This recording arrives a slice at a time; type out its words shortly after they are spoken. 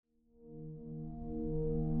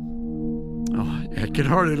I can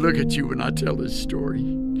hardly look at you when I tell this story.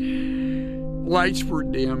 Lights were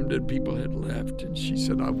dimmed and people had left, and she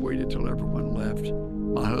said, I've waited till everyone left.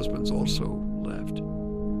 My husband's also left.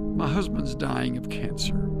 My husband's dying of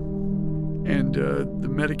cancer, and the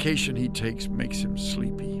medication he takes makes him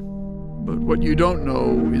sleepy. But what you don't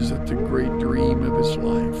know is that the great dream of his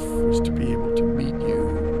life was to be able to meet you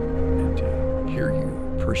and to hear you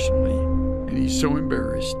personally. And he's so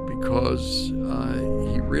embarrassed because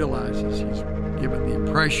he realizes he's given the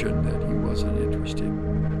impression that he wasn't interested.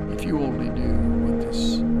 If you only knew what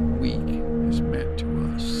this week has meant to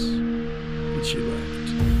us. And she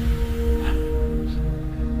left.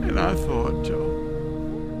 And I thought,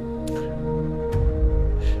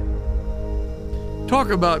 talk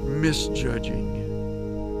about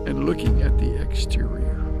misjudging and looking at the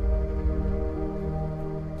exterior.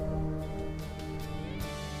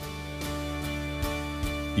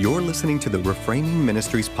 You're listening to the Reframing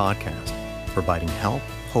Ministries podcast, providing help,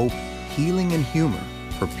 hope, healing, and humor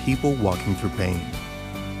for people walking through pain.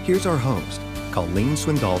 Here's our host, Colleen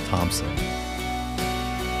Swindoll Thompson.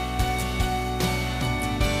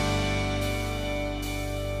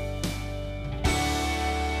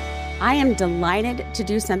 I am delighted to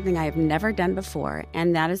do something I have never done before,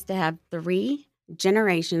 and that is to have 3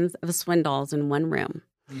 generations of Swindolls in one room.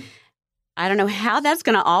 I don't know how that's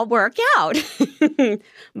going to all work out,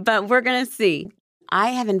 but we're going to see. I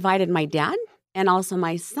have invited my dad and also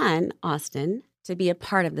my son, Austin, to be a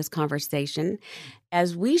part of this conversation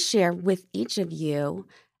as we share with each of you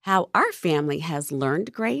how our family has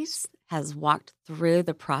learned grace, has walked through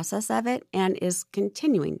the process of it, and is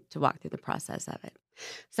continuing to walk through the process of it.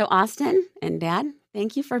 So, Austin and Dad,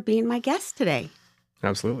 thank you for being my guest today.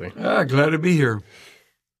 Absolutely. Glad to be here.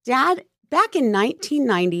 Dad, back in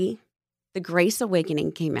 1990, The Grace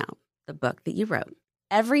Awakening came out, the book that you wrote.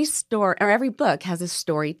 Every book has a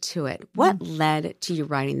story to it. What led to you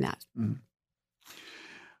writing that?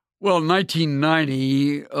 Well,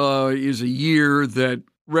 1990 is a year that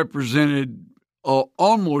represented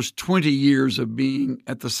almost 20 years of being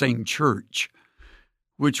at the same church,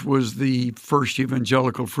 which was the First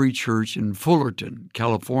Evangelical Free Church in Fullerton,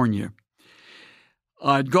 California.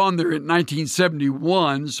 I'd gone there in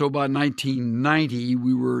 1971, so by 1990,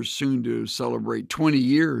 we were soon to celebrate 20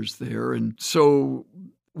 years there. And so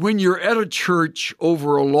when you're at a church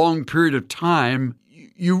over a long period of time,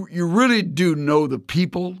 you really do know the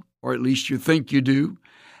people, or at least you think you do,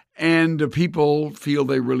 and the people feel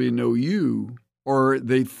they really know you, or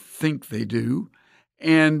they think they do.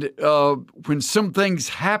 And when some things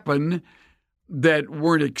happen that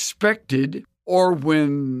weren't expected, or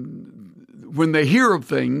when they hear of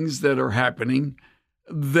things that are happening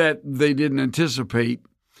that they didn't anticipate,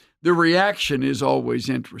 the reaction is always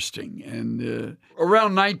interesting. And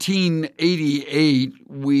around 1988,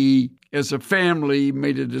 we, as a family,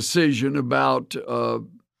 made a decision about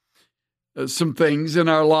some things in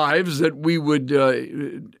our lives that we would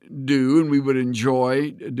do and we would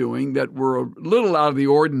enjoy doing that were a little out of the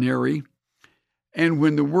ordinary. And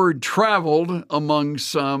when the word traveled among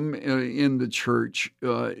some in the church,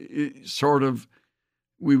 it sort of,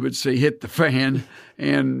 we would say, hit the fan,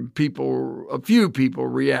 and a few people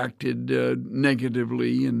reacted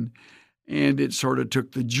negatively, and it sort of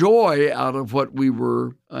took the joy out of what we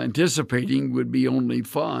were anticipating would be only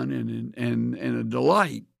fun and a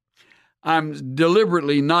delight. I'm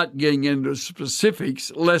deliberately not getting into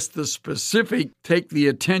specifics, lest the specific take the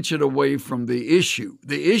attention away from the issue.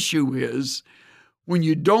 The issue is when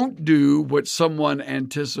you don't do what someone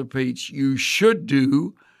anticipates you should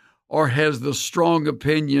do, or has the strong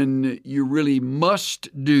opinion you really must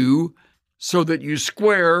do, so that you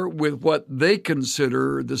square with what they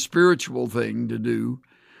consider the spiritual thing to do,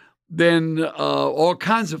 then all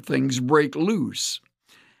kinds of things break loose.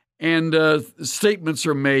 And statements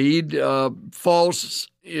are made, false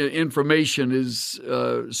information is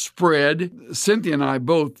spread. Cynthia and I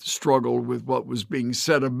both struggled with what was being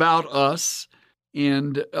said about us,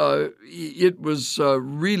 and it was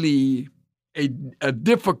really a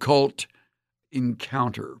difficult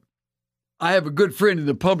encounter. I have a good friend in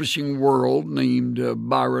the publishing world named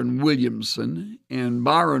Byron Williamson, and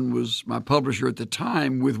Byron was my publisher at the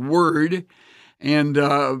time with Word, and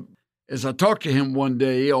as I talked to him one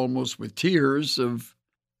day, almost with tears of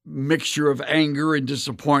mixture of anger and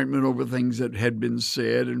disappointment over things that had been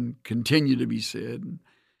said and continue to be said,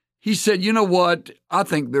 he said, you know what? I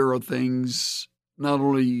think there are things not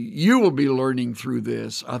only you will be learning through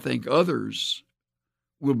this, I think others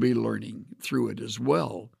will be learning through it as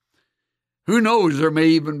well. Who knows, there may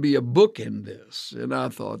even be a book in this. And I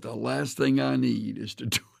thought the last thing I need is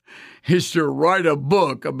to write a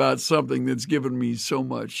book about something that's given me so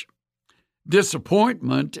much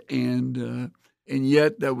disappointment, and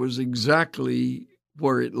yet that was exactly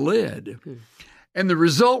where it led. And the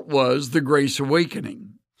result was the Grace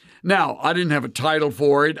Awakening. Now, I didn't have a title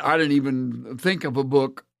for it. I didn't even think of a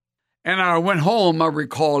book. And I went home, I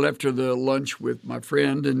recall, after the lunch with my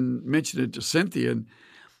friend and mentioned it to Cynthia. And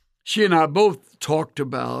she and I both talked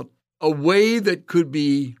about a way that could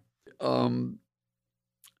be, I'm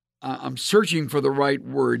searching for the right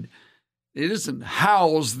word. It isn't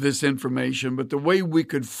house this information, but the way we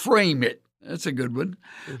could frame it. That's a good one.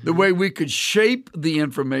 Mm-hmm. The way we could shape the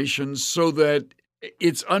information so that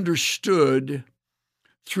it's understood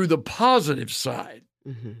through the positive side,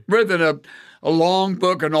 rather than a long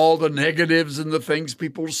book and all the negatives and the things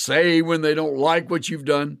people say when they don't like what you've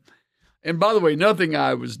done. And by the way, nothing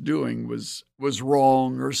I was doing was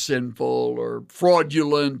wrong or sinful or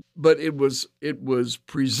fraudulent, but it was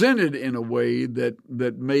presented in a way that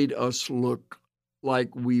made us look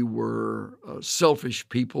like we were selfish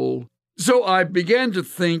people. So I began to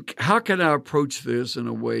think, how can I approach this in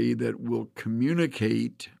a way that will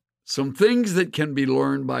communicate some things that can be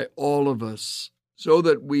learned by all of us, so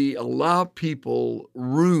that we allow people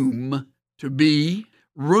room to be,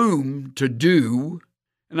 room to do.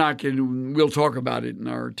 And we'll talk about it in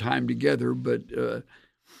our time together, but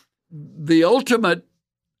the ultimate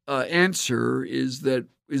answer is that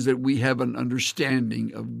we have an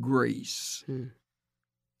understanding of grace.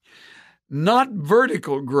 Not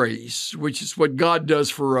vertical grace, which is what God does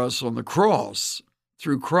for us on the cross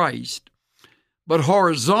through Christ, but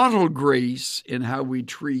horizontal grace in how we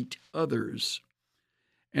treat others.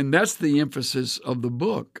 And that's the emphasis of the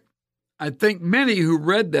book. I think many who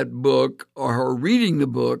read that book or are reading the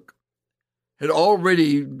book had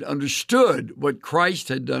already understood what Christ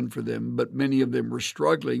had done for them, but many of them were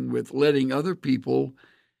struggling with letting other people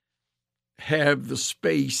have the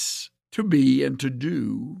space to be and to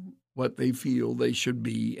do what they feel they should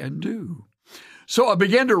be and do. So I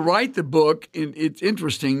began to write the book, and it's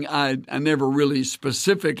interesting, I never really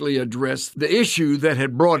specifically addressed the issue that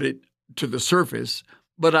had brought it to the surface,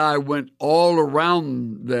 but I went all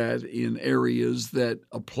around that in areas that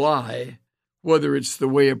apply, whether it's the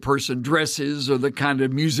way a person dresses or the kind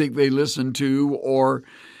of music they listen to or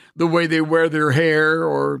the way they wear their hair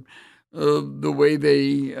or the way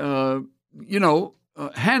they,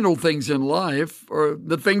 handle things in life or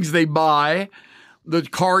the things they buy, the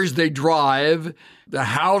cars they drive, the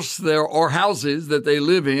houses that they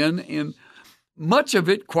live in. And much of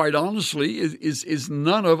it, quite honestly, is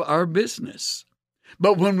none of our business.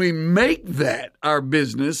 But when we make that our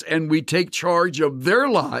business and we take charge of their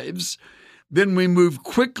lives, then we move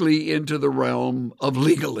quickly into the realm of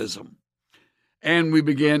legalism. And we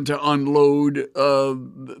began to unload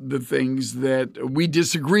the things that we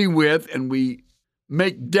disagree with, and we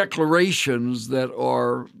make declarations that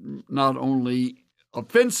are not only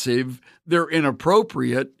offensive, they're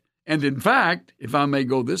inappropriate, and in fact, if I may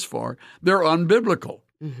go this far, they're unbiblical.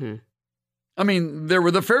 Mm-hmm. I mean, there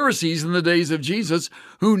were the Pharisees in the days of Jesus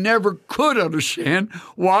who never could understand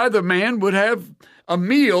why the man would have a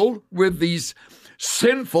meal with these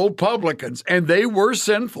sinful publicans, and they were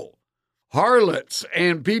sinful. Harlots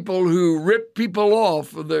and people who rip people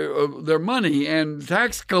off of their money and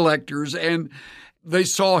tax collectors, and they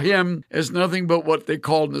saw him as nothing but what they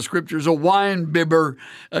called in the scriptures a wine bibber,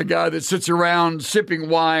 a guy that sits around sipping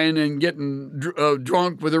wine and getting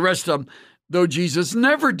drunk with the rest of them, though Jesus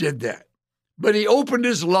never did that. But he opened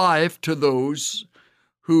his life to those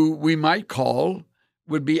who we might call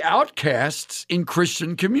would be outcasts in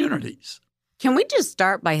Christian communities. Can we just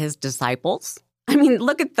start by his disciples? I mean,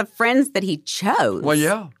 look at the friends that he chose. Well,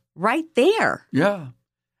 yeah. Right there. Yeah.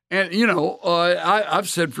 And, I've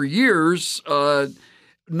said for years,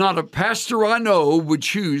 not a pastor I know would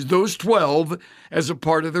choose those 12 as a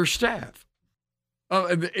part of their staff.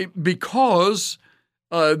 Because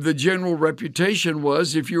the general reputation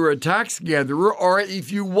was if you're a tax gatherer or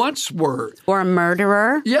if you once were. Or a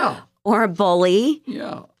murderer. Yeah. Or a bully.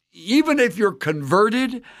 Yeah. Even if you're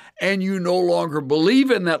converted and you no longer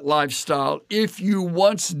believe in that lifestyle, if you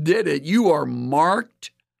once did it, you are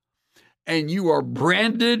marked and you are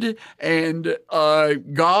branded, and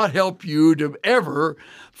God help you to ever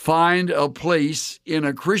find a place in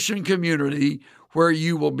a Christian community where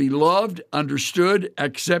you will be loved, understood,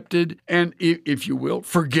 accepted, and, if you will,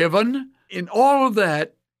 forgiven. And all of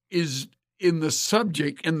that is in the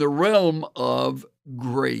subject, in the realm of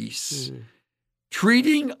grace. Mm.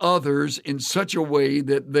 Treating others in such a way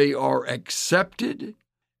that they are accepted,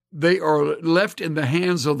 they are left in the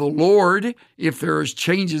hands of the Lord if there's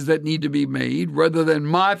changes that need to be made, rather than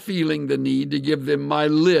my feeling the need to give them my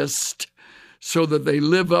list so that they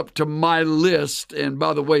live up to my list. And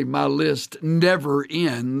by the way, my list never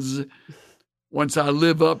ends. Once I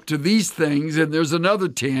live up to these things, and there's another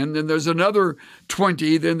 10, then there's another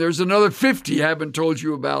 20, then there's another 50 I haven't told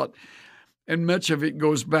you about. And much of it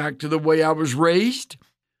goes back to the way I was raised,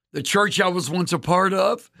 the church I was once a part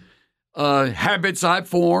of, habits I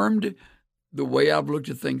formed, the way I've looked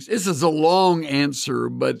at things. This is a long answer,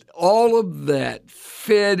 but all of that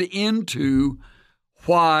fed into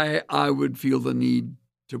why I would feel the need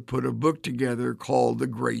to put a book together called The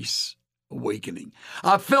Grace Awakening.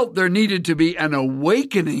 I felt there needed to be an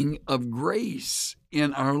awakening of grace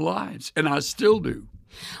in our lives, and I still do.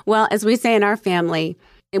 Well, as we say in our family,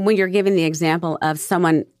 and when you're giving the example of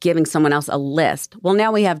someone giving someone else a list, well,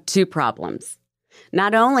 now we have two problems.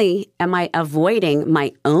 Not only am I avoiding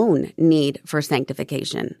my own need for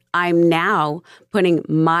sanctification, I'm now putting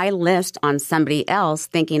my list on somebody else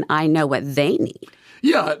thinking I know what they need.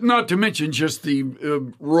 Yeah, not to mention just the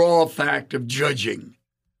raw fact of judging.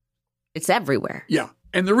 It's everywhere. Yeah.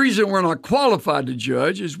 And the reason we're not qualified to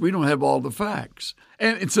judge is we don't have all the facts.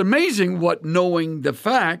 And it's amazing what knowing the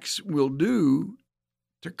facts will do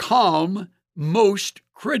to calm most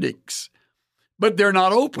critics. But they're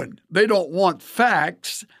not open. They don't want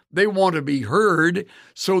facts. They want to be heard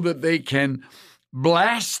so that they can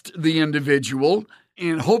blast the individual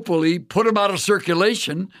and hopefully put them out of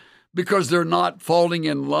circulation because they're not falling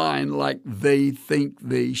in line like they think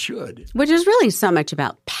they should. Which is really so much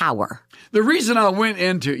about power. The reason I went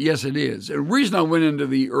into, yes, it is. The reason I went into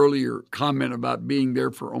the earlier comment about being there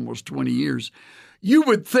for almost 20 years, you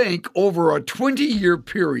would think over a 20-year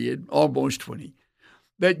period, almost 20,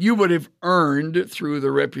 that you would have earned through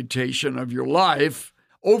the reputation of your life.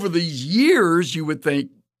 Over these years, you would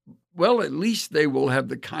think, well, at least they will have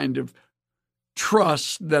the kind of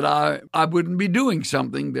trust that I wouldn't be doing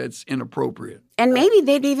something that's inappropriate. And maybe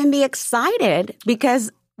they'd even be excited because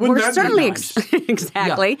we're certainly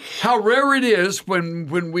exactly. Yeah. How rare it is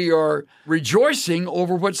when we are rejoicing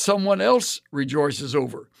over what someone else rejoices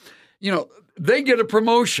over. You know, they get a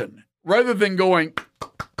promotion rather than going,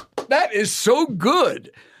 that is so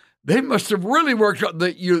good. They must have really worked out.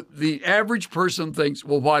 The average person thinks,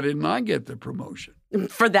 well, why didn't I get the promotion?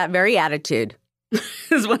 For that very attitude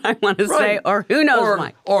is what I want to say. Or who knows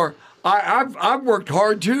why. Or I've worked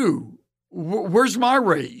hard too. Where's my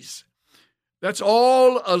raise? That's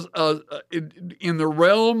all in the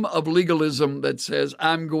realm of legalism that says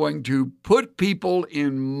I'm going to put people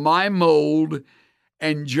in my mold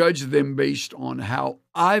and judge them based on how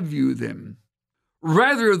I view them,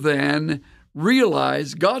 rather than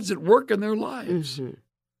realize God's at work in their lives. Mm-hmm.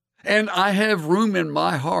 And I have room in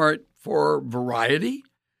my heart for variety,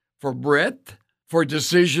 for breadth, for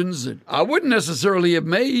decisions that I wouldn't necessarily have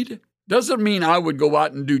made. Doesn't mean I would go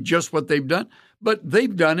out and do just what they've done, but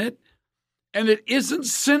they've done it, and it isn't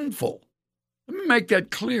sinful. Let me make that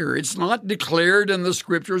clear. It's not declared in the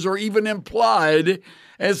scriptures or even implied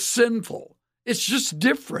as sinful. It's just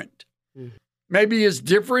different. Mm-hmm. Maybe as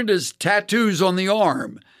different as tattoos on the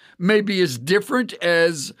arm. Maybe as different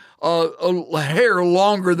as a hair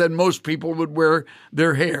longer than most people would wear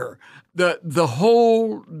their hair. The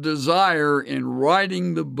whole desire in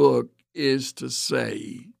writing the book is to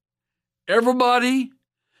say, everybody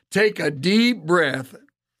take a deep breath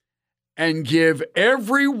and give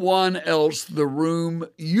everyone else the room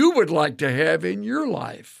you would like to have in your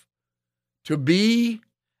life to be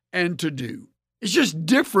and to do. It's just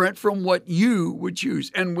different from what you would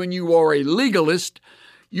choose. And when you are a legalist,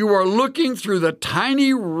 you are looking through the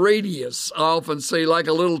tiny radius, I often say like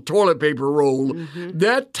a little toilet paper roll,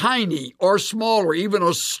 that tiny or smaller, even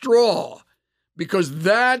a straw, because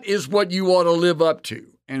that is what you ought to live up to.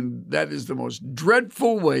 And that is the most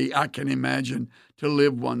dreadful way I can imagine to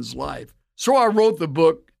live one's life. So I wrote the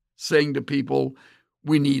book saying to people,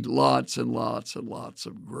 we need lots and lots and lots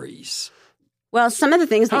of grace. Well, some of the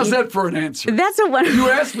things. How's that for an answer? That's a wonderful. You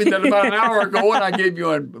asked me that about an hour ago, and I gave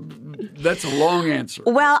you that's a long answer.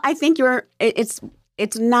 Well, I think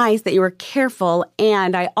it's nice that you were careful,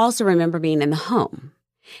 and I also remember being in the home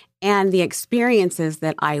and the experiences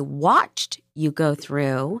that I watched you go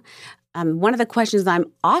through. One of the questions I'm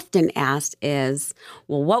often asked is,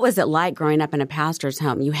 well, what was it like growing up in a pastor's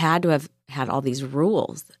home? You had to have had all these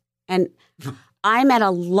rules, and I'm at a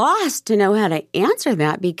loss to know how to answer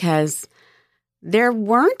that because there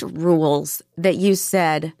weren't rules that you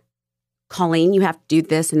said, Colleen, you have to do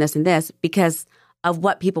this and this and this because of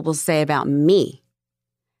what people will say about me.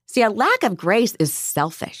 See, a lack of grace is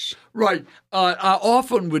selfish. Right. I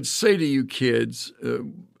often would say to you kids,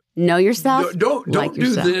 know yourself. Don't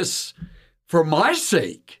do this for my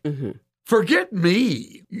sake. Mm-hmm. Forget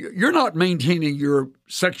me. You're not maintaining your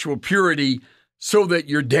sexual purity so that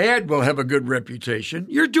your dad will have a good reputation.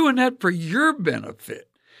 You're doing that for your benefit.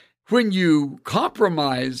 When you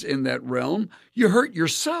compromise in that realm, you hurt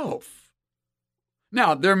yourself.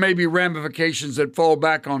 Now, there may be ramifications that fall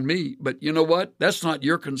back on me, but you know what? That's not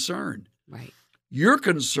your concern. Right. Your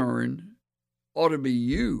concern ought to be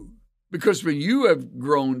you. Because when you have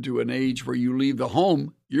grown to an age where you leave the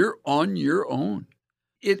home, you're on your own.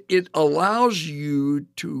 It allows you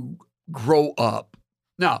to grow up.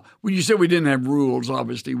 Now, when you said we didn't have rules,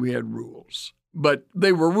 obviously we had rules. But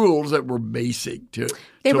they were rules that were basic to life.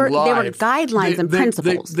 They were guidelines and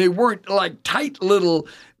principles. They weren't like tight little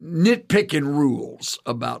nitpicking rules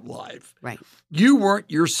about life. Right. You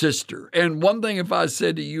weren't your sister. And one thing, if I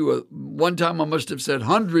said to you one time, I must have said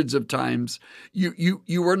hundreds of times, you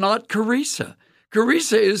were not Carissa.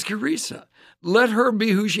 Carissa is Carissa. Let her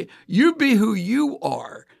be you be who you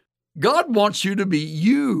are. God wants you to be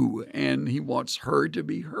you, and he wants her to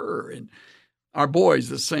be her. And our boys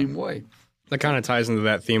the same way. That kind of ties into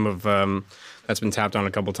that theme of that's been tapped on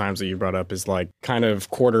a couple times that you brought up, is like kind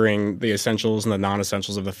of quartering the essentials and the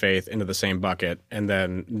non-essentials of the faith into the same bucket, and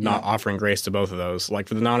then not offering grace to both of those. Like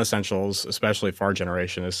for the non-essentials, especially for our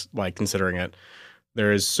generation, is like considering it,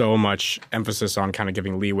 there is so much emphasis on kind of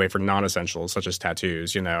giving leeway for non-essentials, such as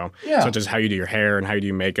tattoos, such as how you do your hair and how you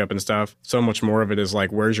do makeup and stuff. So much more of it is like,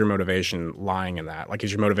 where's your motivation lying in that? Like,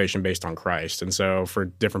 is your motivation based on Christ? And so for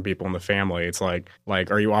different people in the family, it's like,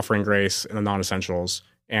 are you offering grace in the non-essentials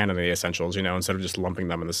and in the essentials, instead of just lumping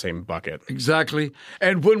them in the same bucket? Exactly.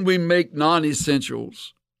 And when we make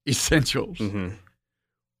non-essentials essentials,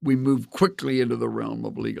 we move quickly into the realm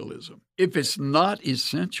of legalism. If it's not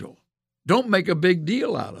essential, don't make a big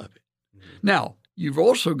deal out of it. Now, you've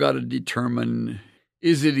also got to determine,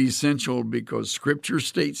 is it essential because Scripture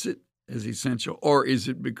states it as essential, or is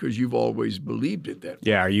it because you've always believed it that way?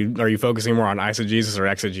 Yeah, are you focusing more on eisegesis or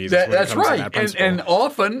exegesis? That's right. And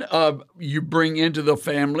often you bring into the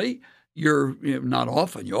family, not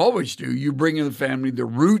often, you always do, you bring in the family the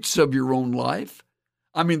roots of your own life.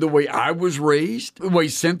 I mean, the way I was raised, the way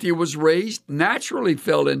Cynthia was raised, naturally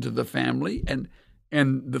fell into the family, and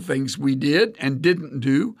the things we did and didn't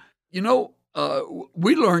do.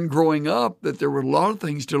 We learned growing up that there were a lot of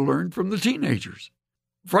things to learn from the teenagers.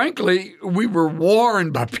 Frankly, we were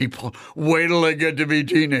warned by people, wait till they get to be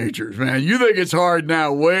teenagers, man. You think it's hard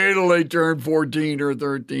now, wait till they turn 14 or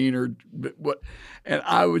 13 or what. And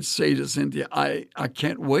I would say to Cynthia, I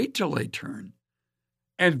can't wait till they turn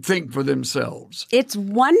and think for themselves. It's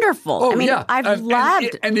wonderful. Oh, I mean, yeah. I've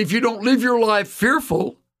loved. And if you don't live your life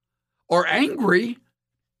fearful or angry,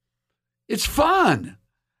 it's fun,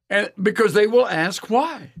 and because they will ask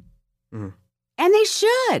why. And they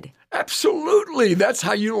should. Absolutely. That's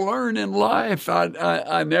how you learn in life.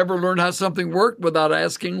 I never learned how something worked without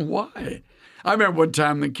asking why. I remember one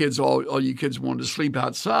time the kids, all you kids wanted to sleep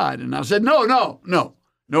outside, and I said, no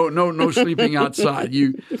sleeping outside.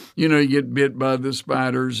 You get bit by the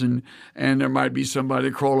spiders, and there might be somebody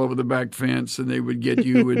crawl over the back fence, and they would get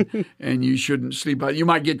you, and you shouldn't sleep out. You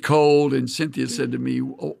might get cold. And Cynthia said to me,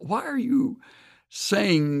 why are you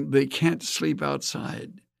saying they can't sleep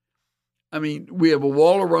outside? I mean, we have a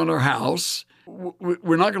wall around our house.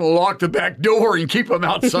 We're not going to lock the back door and keep them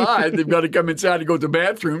outside. They've got to come inside to go to the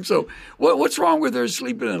bathroom. So what's wrong with their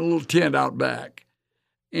sleeping in a little tent out back?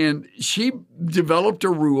 And she developed a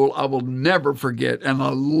rule I will never forget, and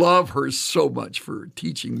I love her so much for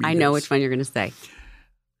teaching me I know which one you're going to say.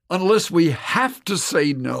 Unless we have to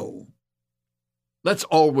say no, let's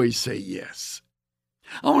always say yes.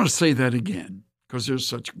 I want to say that again because there's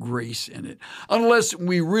such grace in it. Unless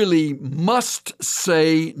we really must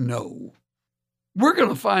say no, we're going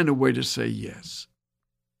to find a way to say yes.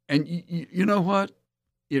 And you know what?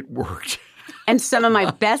 It worked. And some of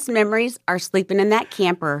my best memories are sleeping in that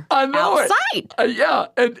camper outside. Yeah,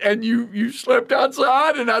 and you slept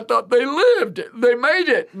outside, and I thought they lived. They made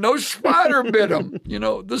it. No spider bit them.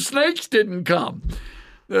 The snakes didn't come.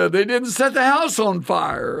 They didn't set the house on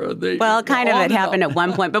fire. It happened at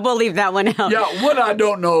one point, but we'll leave that one out. Yeah, what I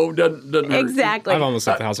don't know doesn't hurt. Exactly. I've almost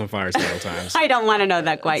set the house on fire several times. I don't want to know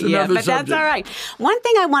that quite yet, but that's all right. One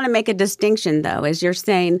thing I want to make a distinction, though, is you're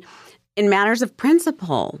saying in matters of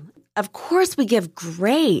principle, of course we give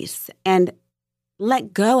grace and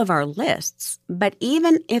let go of our lists. But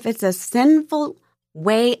even if it's a sinful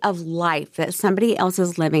way of life that somebody else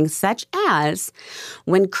is living, such as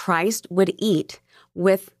when Christ would eat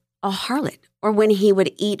with a harlot or when he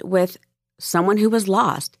would eat with someone who was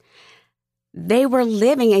lost, they were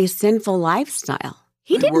living a sinful lifestyle.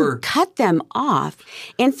 He didn't cut them off.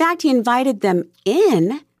 In fact, he invited them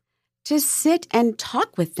in to sit and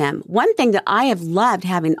talk with them. One thing that I have loved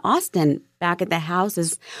having Austin back at the house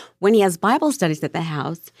is when he has Bible studies at the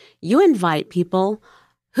house, you invite people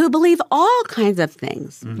who believe all kinds of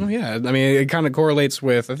things. Oh, yeah. I mean, it kind of correlates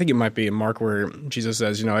with, I think it might be in Mark where Jesus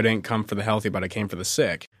says, I didn't come for the healthy, but I came for the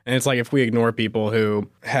sick. And it's like if we ignore people who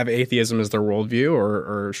have atheism as their worldview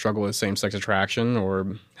or struggle with same-sex attraction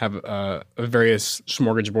or have a various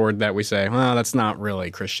smorgasbord that we say, well, that's not really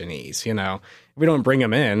Christianese, If we don't bring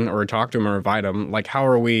them in or talk to them or invite them, like how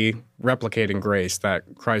are we replicating grace that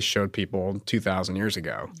Christ showed people 2,000 years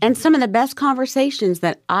ago? And some of the best conversations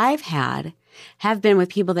that I've had have been with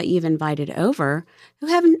people that you've invited over who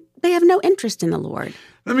have no interest in the Lord.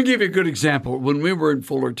 Let me give you a good example. When we were in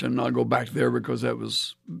Fullerton, I'll go back there because that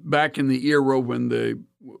was back in the era when the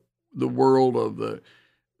world of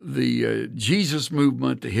the Jesus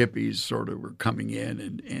movement, the hippies sort of were coming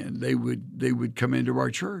in, and they would come into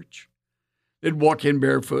our church. They'd walk in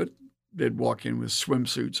barefoot. They'd walk in with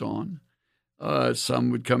swimsuits on. Some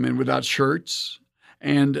would come in without shirts.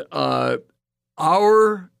 And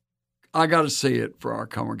I got to say it for our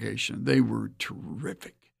congregation, they were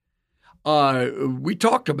terrific. We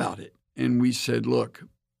talked about it, and we said, look,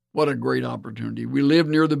 what a great opportunity. We live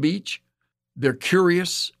near the beach. They're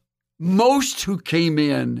curious. Most who came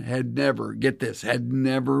in had never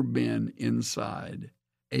been inside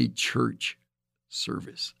a church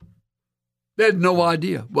service. They had no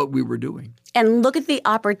idea what we were doing. And look at the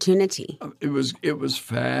opportunity. It was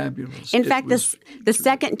fabulous. In fact, the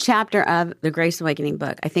second chapter of the Grace Awakening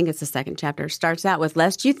book, I think it's the second chapter, starts out with,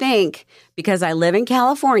 lest you think, because I live in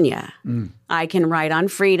California, I can write on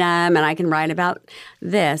freedom and I can write about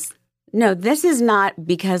this. No, this is not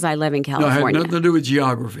because I live in California. No, it had nothing to do with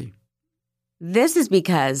geography. This is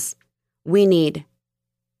because we need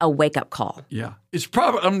a wake-up call. Yeah.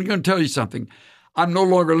 I'm going to tell you something. I'm no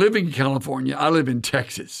longer living in California. I live in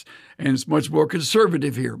Texas, and it's much more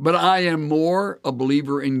conservative here. But I am more a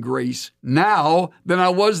believer in grace now than I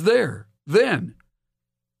was there then.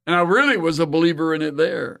 And I really was a believer in it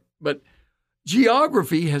there. But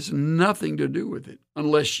geography has nothing to do with it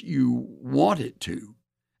unless you want it to.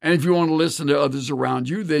 And if you want to listen to others around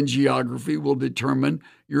you, then geography will determine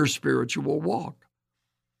your spiritual walk.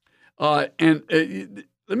 Let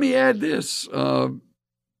me add this.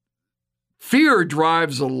 Fear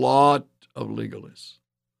drives a lot of legalists.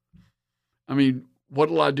 I mean,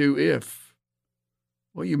 what'll I do if?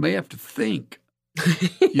 Well, you may have to think,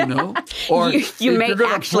 or you may you're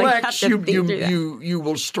going actually to have to think through that. You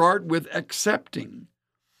will start with accepting.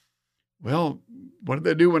 Well, what do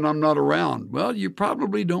they do when I'm not around? Well, you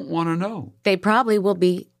probably don't want to know. They probably will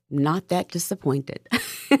be not that disappointed.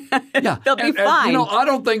 Yeah. They'll be fine. I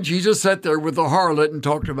don't think Jesus sat there with a harlot and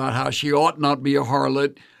talked about how she ought not be a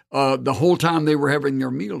harlot the whole time they were having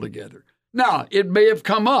their meal together. Now, it may have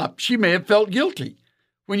come up. She may have felt guilty.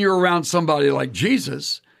 When you're around somebody like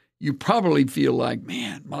Jesus, you probably feel like,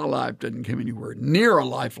 man, my life doesn't come anywhere near a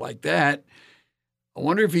life like that. I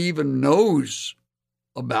wonder if he even knows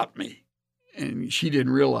about me. And she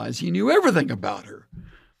didn't realize he knew everything about her.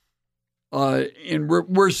 And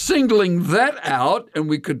we're singling that out, and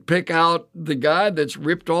we could pick out the guy that's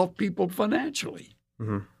ripped off people financially.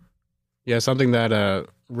 Mm-hmm. Yeah, something that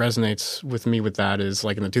resonates with me with that is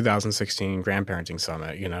like in the 2016 Grandparenting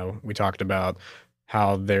Summit, we talked about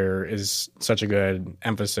how there is such a good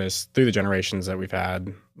emphasis through the generations that we've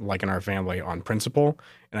had, like in our family, on principle.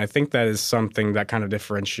 And I think that is something that kind of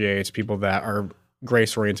differentiates people that are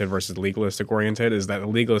grace-oriented versus legalistic-oriented, is that the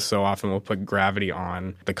legalist so often will put gravity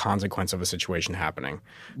on the consequence of a situation happening.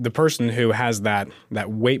 The person who has that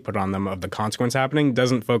weight put on them of the consequence happening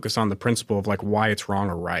doesn't focus on the principle of like why it's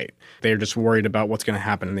wrong or right. They're just worried about what's going to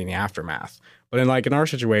happen in the aftermath. But in our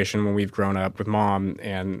situation, when we've grown up with Mom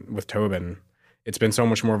and with Tobin, it's been so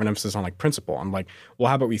much more of an emphasis on like principle. I'm like, well,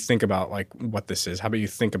 how about we think about like what this is? How about you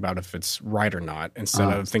think about if it's right or not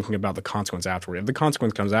instead of thinking about the consequence afterward? If the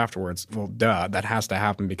consequence comes afterwards, well, duh, that has to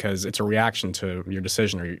happen because it's a reaction to your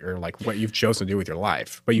decision or like what you've chosen to do with your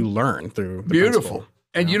life. But you learn through the Beautiful. principle.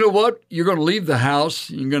 And you know what? You're going to leave the house.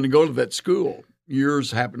 You're going to go to that school. Yours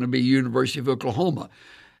happened to be University of Oklahoma.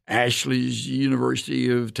 Ashley's University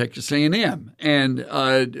of Texas A&M.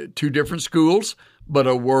 And two different schools, but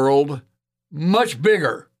a world much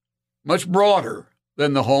bigger, much broader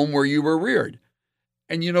than the home where you were reared.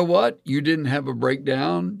 And you know what? You didn't have a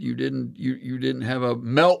breakdown. You didn't have a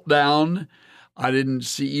meltdown. I didn't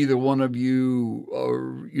see either one of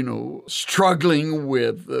you, struggling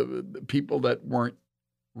with the people that weren't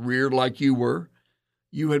reared like you were.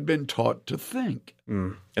 you had been taught to think.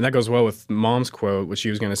 And that goes well with Mom's quote, which she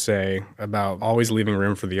was going to say about always leaving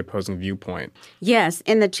room for the opposing viewpoint. Yes,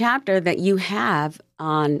 in the chapter that you have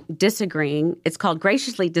on disagreeing, it's called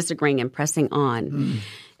Graciously Disagreeing and Pressing On.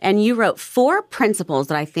 And you wrote 4 principles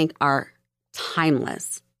that I think are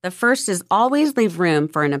timeless. The first is always leave room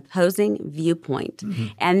for an opposing viewpoint.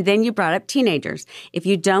 And then you brought up teenagers. If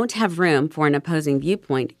you don't have room for an opposing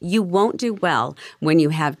viewpoint, you won't do well when you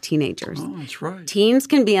have teenagers. Oh, that's right. Teens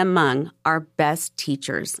can be among our best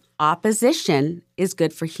teachers. Opposition is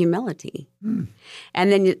good for humility.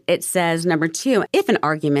 And then it says, number 2, if an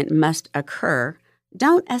argument must occur,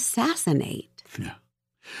 don't assassinate.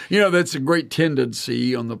 Yeah. That's a great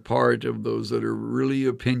tendency on the part of those that are really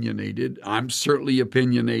opinionated. I'm certainly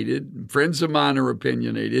opinionated. Friends of mine are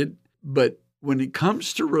opinionated. But when it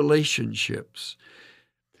comes to relationships,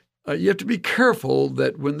 you have to be careful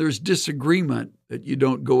that when there's disagreement, that you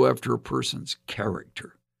don't go after a person's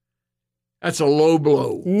character. That's a low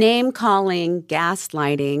blow. Name calling,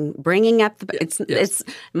 gaslighting, bringing up the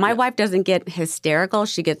my wife doesn't get hysterical,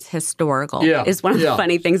 she gets historical. Yeah. Is one of the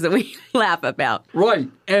funny things that we laugh about. Right.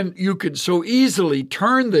 And you could so easily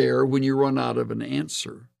turn there when you run out of an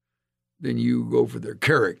answer. Then you go for their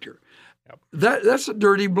character. Yep. That's a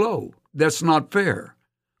dirty blow. That's not fair.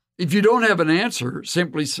 If you don't have an answer,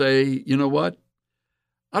 simply say, you know what?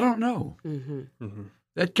 I don't know.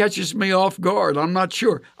 That catches me off guard. I'm not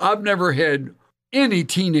sure. I've never had any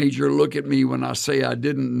teenager look at me when I say I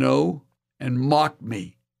didn't know and mock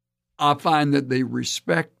me. I find that they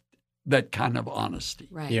respect that kind of honesty.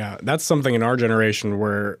 Right. Yeah, that's something in our generation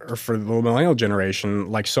or for the millennial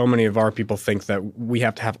generation, like so many of our people think that we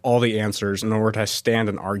have to have all the answers in order to stand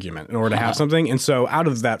an argument, in order to have something. And so out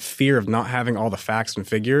of that fear of not having all the facts and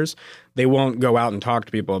figures, they won't go out and talk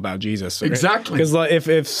to people about Jesus. Exactly. Because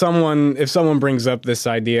if someone brings up this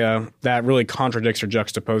idea that really contradicts or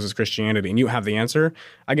juxtaposes Christianity and you have the answer,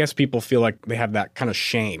 I guess people feel like they have that kind of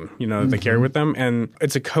shame, that they carry with them. And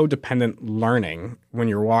it's a codependent learning when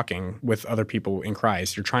you're walking with other people in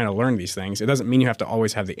Christ. You're trying to learn these things. It doesn't mean you have to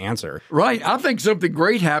always have the answer. Right. I think something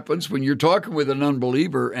great happens when you're talking with an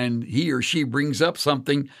unbeliever and he or she brings up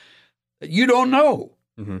something that you don't know.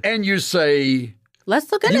 And you say,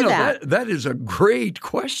 let's look into that. That is a great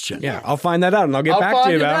question. Yeah, I'll find that out and I'll get back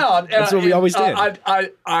to you about it. That's what we always did. I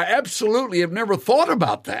absolutely have never thought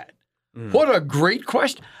about that. What a great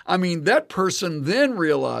question. I mean, that person then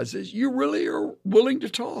realizes you really are willing to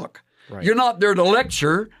talk. Right. You're not there to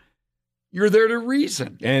lecture. You're there to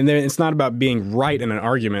reason. And then it's not about being right in an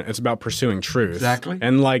argument. It's about pursuing truth. Exactly.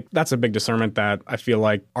 And that's a big discernment that I feel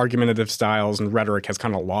like argumentative styles and rhetoric has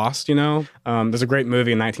kind of lost, There's a great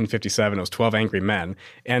movie in 1957. It was 12 Angry Men.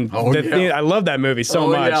 And I love that movie so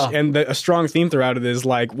much. Yeah. And a strong theme throughout it is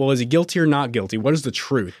like, well, is he guilty or not guilty? What is the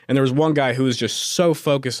truth? And there was one guy who was just so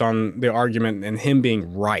focused on the argument and him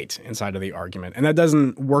being right inside of the argument. And that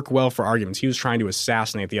doesn't work well for arguments. He was trying to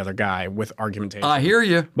assassinate the other guy with argumentation. I hear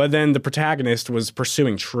you. But then the protagonist was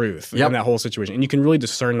pursuing truth in that whole situation. And you can really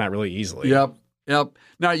discern that really easily. Yep.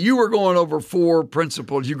 Now, you were going over 4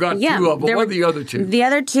 principles. You got 2 of them. What are the other 2? The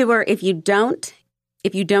other 2 were if you don't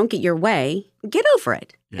get your way, get over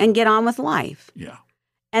it and get on with life. Yeah.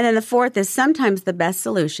 And then the 4th is sometimes the best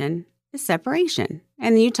solution is separation.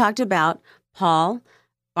 And you talked about Paul,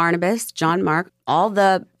 Barnabas, John Mark, all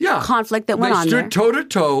the conflict that went on there. They stood toe to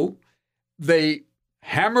toe. They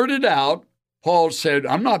hammered it out. Paul said,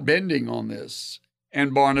 I'm not bending on this.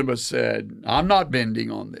 And Barnabas said, I'm not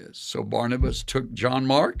bending on this. So Barnabas took John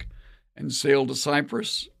Mark and sailed to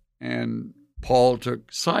Cyprus, and Paul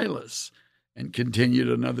took Silas and continued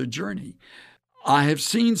another journey. I have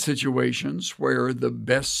seen situations where the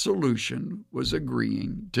best solution was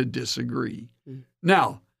agreeing to disagree.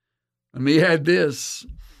 Now, let me add this.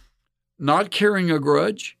 Not carrying a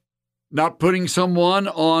grudge, not putting someone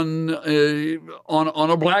on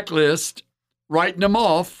a blacklist, writing them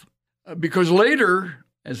off, because later,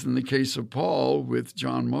 as in the case of Paul with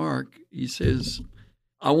John Mark, he says,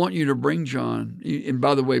 I want you to bring John. And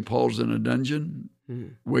by the way, Paul's in a dungeon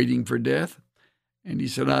waiting for death. And he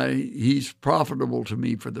said, he's profitable to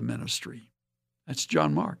me for the ministry. That's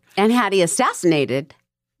John Mark. And had he assassinated,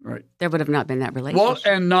 right, there would have not been that relationship.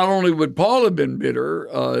 Well, and not only would Paul have been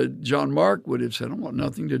bitter, John Mark would have said, I want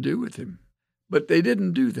nothing to do with him. But they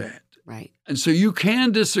didn't do that. Right. And so you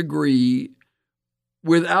can disagree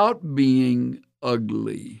without being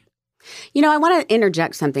ugly. I want to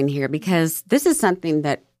interject something here because this is something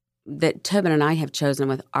that Tobin and I have chosen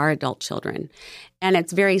with our adult children. And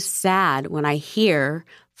it's very sad when I hear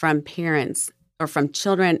from parents or from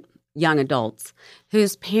children, young adults,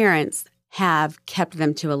 whose parents have kept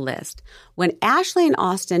them to a list. When Ashley and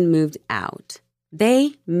Austin moved out,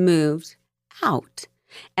 They moved out.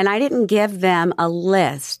 And I didn't give them a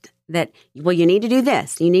list that, well, you need to do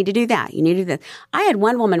this, you need to do that, you need to do this. I had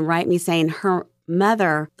one woman write me saying her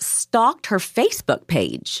mother stalked her Facebook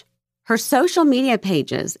page, her social media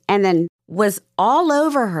pages, and then was all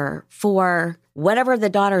over her for whatever the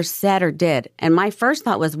daughter said or did. And my first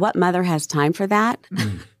thought was, what mother has time for that?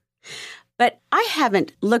 But I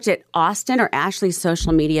haven't looked at Austin or Ashley's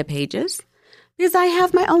social media pages because I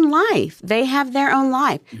have my own life. They have their own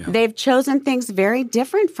life. Yeah. They've chosen things very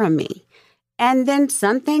different from me. And then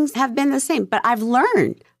some things have been the same. But I've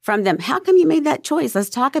learned from them. How come you made that choice? Let's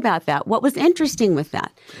talk about that. What was interesting with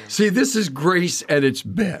that? See, this is grace at its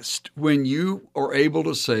best when you are able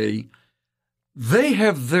to say, they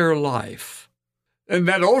have their life. And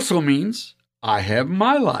that also means I have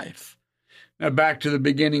my life. Now, back to the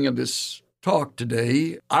beginning of this talk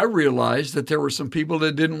today, I realized that there were some people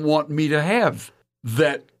that didn't want me to have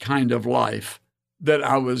that kind of life that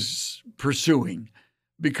I was pursuing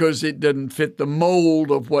because it didn't fit the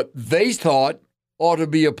mold of what they thought ought to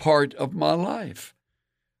be a part of my life.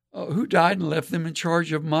 Who died and left them in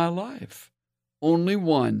charge of my life? Only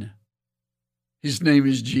one. His name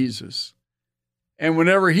is Jesus. And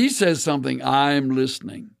whenever he says something, I'm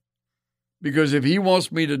listening. Because if he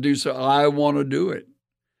wants me to do so, I want to do it.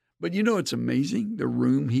 But you know, it's amazing, the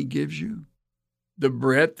room he gives you, the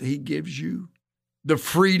breath he gives you, the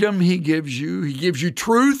freedom he gives you. He gives you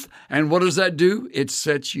truth. And what does that do? It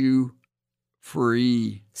sets you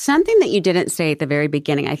free. Something that you didn't say at the very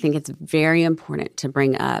beginning, I think it's very important to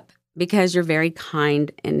bring up because you're very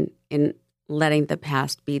kind in letting the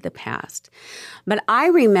past be the past. But I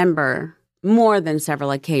remember more than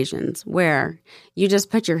several occasions where you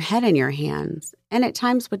just put your head in your hands and at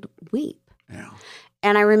times would weep. Yeah.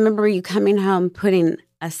 And I remember you coming home, putting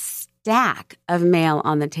a stack of mail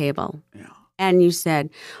on the table. Yeah. And you said,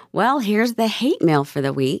 well, here's the hate mail for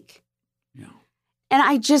the week. Yeah. And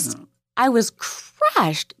I was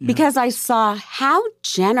crushed because I saw how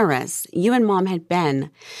generous you and Mom had been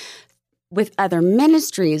with other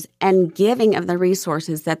ministries and giving of the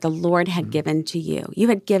resources that the Lord had given to you. You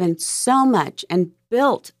had given so much and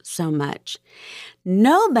built so much.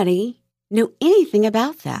 Nobody knew anything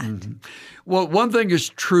about that. Mm-hmm. Well, one thing is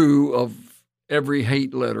true of every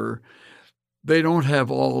hate letter. They don't have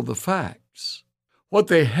all the facts. What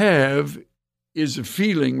they have is a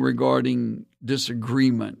feeling regarding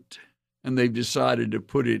disagreement, and they've decided to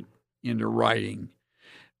put it into writing.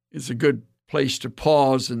 It's a good place to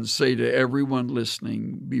pause and say to everyone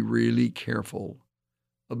listening, be really careful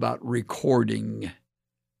about recording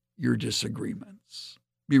your disagreements.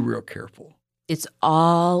 Be real careful. It's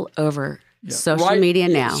all over social media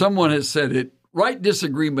now. Someone has said it, write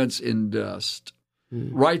disagreements in dust.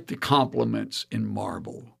 Write the compliments in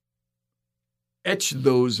marble. Etch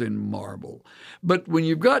those in marble. But when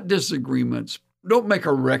you've got disagreements, don't make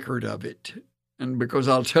a record of it. And because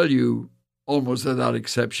I'll tell you, almost without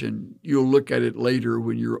exception, you'll look at it later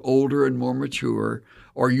when you're older and more mature,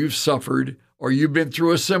 or you've suffered, or you've been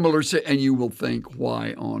through a similar, and you will think,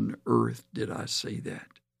 why on earth did I say that?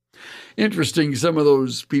 Interesting, some of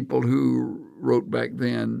those people who wrote back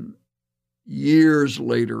then, years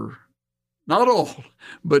later, not all,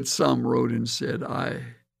 but some wrote and said, I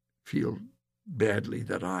feel badly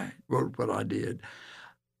that I wrote what I did.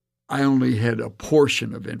 I only had a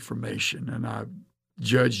portion of information, and I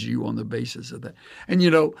judged you on the basis of that. And,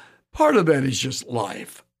 part of that is just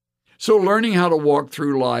life. So learning how to walk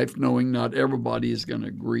through life, knowing not everybody is going to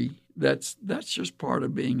agree, that's just part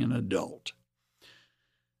of being an adult.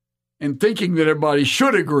 And thinking that everybody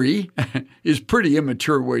should agree is a pretty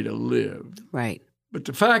immature way to live. Right. But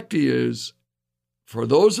the fact is, for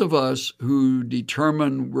those of us who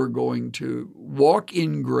determine we're going to walk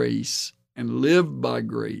in grace and live by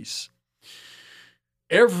grace,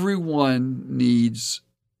 everyone needs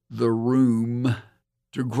the room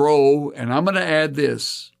to grow, and I'm going to add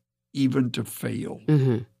this, even to fail.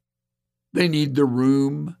 Mm-hmm. They need the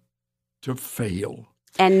room to fail.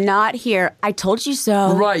 And not hear, I told you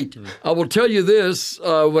so. Right. I will tell you this,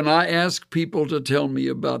 when I ask people to tell me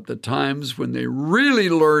about the times when they really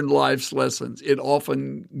learned life's lessons, it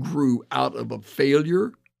often grew out of a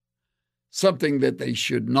failure, something that they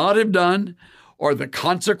should not have done, or the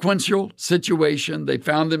consequential situation they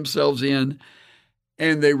found themselves in,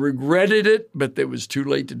 and they regretted it, but it was too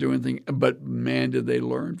late to do anything. But man, did they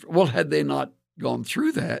learn. Well, had they not gone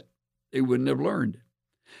through that, they wouldn't have learned.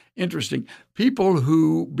 Interesting. People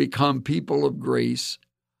who become people of grace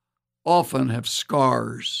often have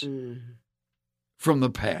scars from the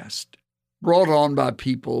past, brought on by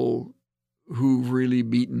people who've really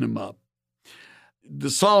beaten them up. The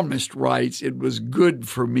psalmist writes, it was good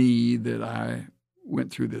for me that I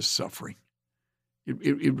went through this suffering.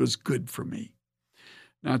 It was good for me.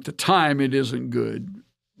 Now, at the time, it isn't good,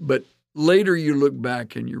 but later you look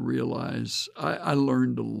back and you realize I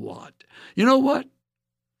learned a lot. You know what?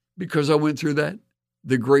 Because I went through that,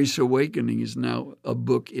 The Grace Awakening is now a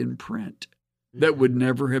book in print that would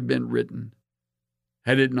never have been written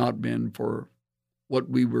had it not been for what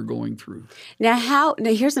we were going through. Now,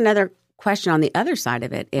 here's another question on the other side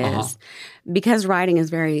of it is, because writing is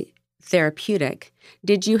very therapeutic,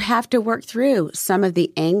 did you have to work through some of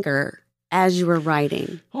the anger as you were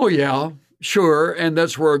writing? Oh, yeah, sure. And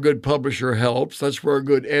that's where a good publisher helps. That's where a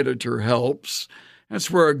good editor helps. That's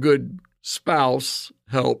where a good spouse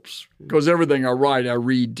helps. Because everything I write, I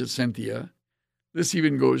read to Cynthia. This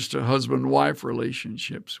even goes to husband-wife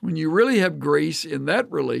relationships. When you really have grace in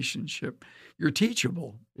that relationship, you're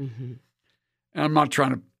teachable. Mm-hmm. And I'm not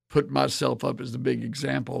trying to put myself up as the big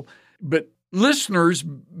example, but listeners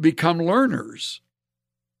become learners,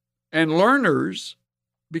 and learners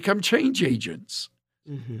become change agents.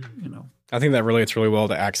 Mm-hmm. You know, I think that relates really well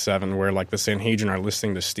to Acts 7, where like the Sanhedrin are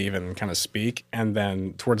listening to Stephen kind of speak, and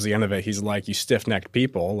then towards the end of it, he's like, "You stiff-necked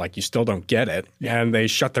people, like you still don't get it," and they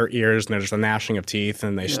shut their ears, and there's a gnashing of teeth,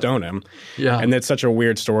 and they stone him. Yeah, and it's such a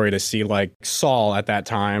weird story to see, like Saul at that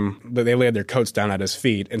time, they laid their coats down at his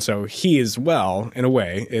feet, and so he as well, in a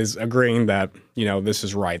way, is agreeing that this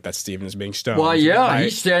is right, that Stephen is being stoned. Well, yeah, right?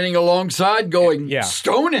 He's standing alongside, going,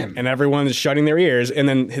 "Stone him," and everyone is shutting their ears, and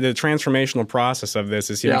then the transformational process of this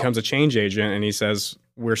is he becomes a change agent, and he says,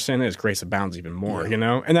 where sin is, grace abounds even more,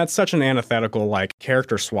 And that's such an antithetical, like,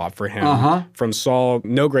 character swap for him. From Saul,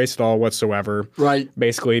 no grace at all whatsoever. Right.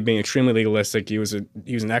 Basically being extremely legalistic. He was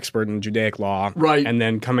an expert in Judaic law. Right. And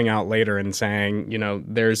then coming out later and saying,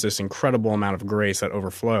 there's this incredible amount of grace that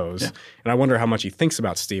overflows. Yeah. And I wonder how much he thinks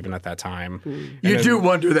about Stephen at that time. You do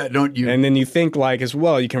wonder that, don't you? And then you think, like, as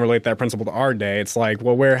well, you can relate that principle to our day. It's like,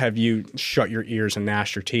 well, where have you shut your ears and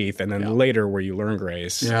gnashed your teeth? And then later where you learn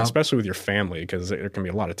grace, especially with your family, because there can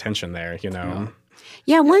be a lot of tension there,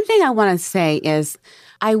 Yeah, one thing I want to say is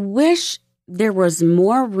I wish there was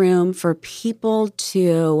more room for people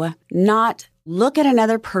to not look at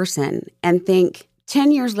another person and think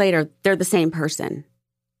 10 years later they're the same person.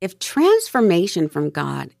 If transformation from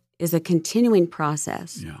God is a continuing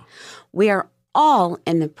process, we are all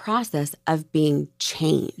in the process of being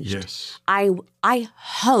changed. Yes. I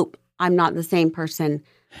hope I'm not the same person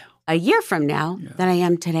a year from now that I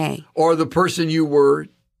am today. Or the person you were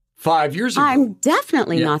 5 years ago. I'm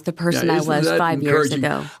definitely not the person I was 5 years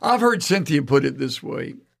ago. I've heard Cynthia put it this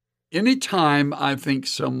way. Anytime I think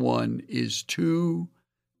someone is too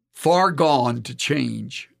far gone to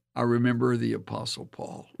change, I remember the Apostle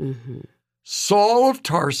Paul. Mm-hmm. Saul of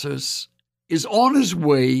Tarsus is on his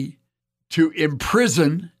way to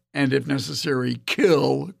imprison and, if necessary,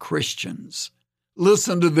 kill Christians.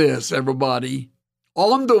 Listen to this, everybody.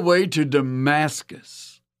 On the way to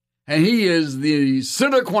Damascus, and he is the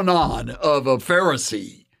sine qua non of a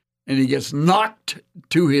Pharisee, and he gets knocked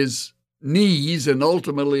to his knees and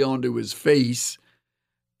ultimately onto his face,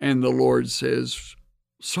 and the Lord says,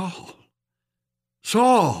 "Saul,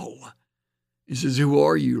 Saul." He says, "Who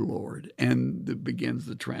are you, Lord?" And it begins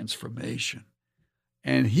the transformation.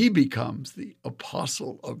 And he becomes the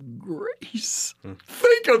apostle of grace.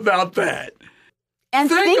 Think about that. And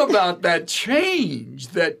think about that change,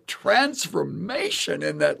 that transformation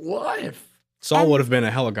in that life. Saul would have been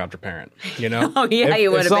a helicopter parent, Oh, yeah, he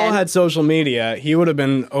would have been. If Saul had social media, he would have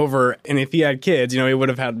been over, and if he had kids, he would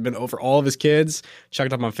have been over all of his kids,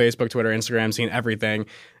 checked up on Facebook, Twitter, Instagram, seen everything,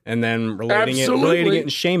 and then relating it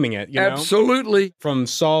and shaming it, Absolutely. From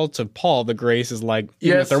Saul to Paul, the grace is like,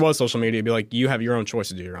 even if there was social media, it'd be like, you have your own choice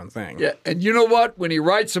to do your own thing. Yeah, and you know what? When he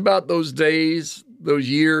writes about those days, those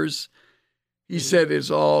years, he said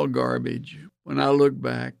it's all garbage. When I look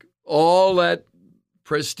back, all that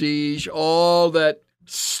prestige, all that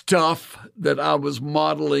stuff that I was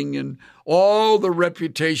modeling and all the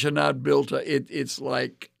reputation I'd built, it's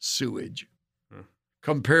like sewage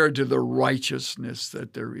compared to the righteousness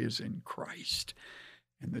that there is in Christ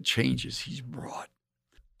and the changes he's brought.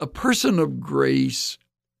 A person of grace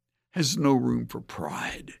has no room for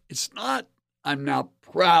pride. It's not, I'm now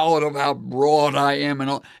proud of how broad I am and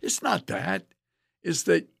all. It's not that. It's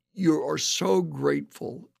that you are so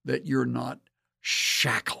grateful that you're not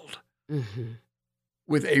shackled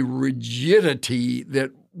with a rigidity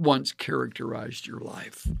that once characterized your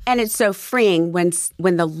life. And it's so freeing when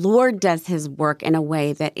the Lord does his work in a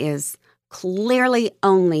way that is clearly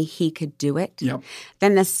only he could do it. Yep.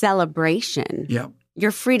 Then the celebration. Yep.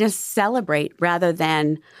 You're free to celebrate rather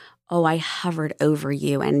than, oh, I hovered over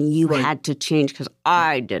you and you had to change because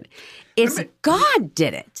I did. It's God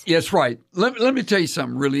did it. Yes, right. Let me tell you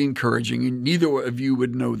something really encouraging, and neither of you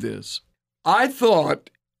would know this. I thought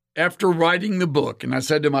after writing the book, and I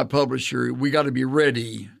said to my publisher, we got to be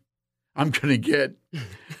ready. I'm going to get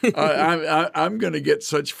I'm going to get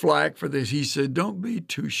such flack for this. He said, don't be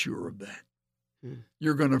too sure of that.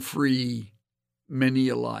 You're going to free many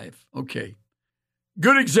a life. Okay.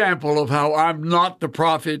 Good example of how I'm not the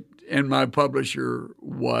prophet and my publisher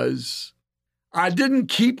was. I didn't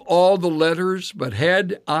keep all the letters, but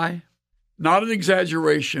had I, not an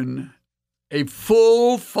exaggeration, a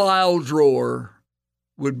full file drawer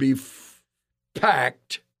would be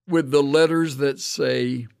packed with the letters that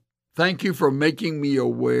say, thank you for making me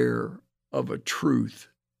aware of a truth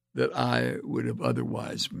that I would have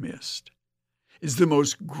otherwise missed. It's the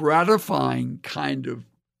most gratifying kind of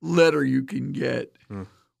letter you can get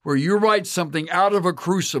where you write something out of a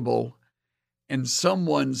crucible and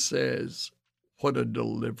someone says, what a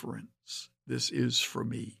deliverance this is for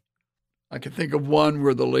me. I can think of one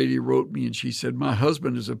where the lady wrote me and she said, my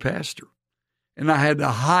husband is a pastor. And I had to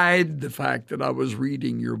hide the fact that I was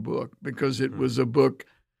reading your book because it was a book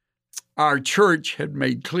our church had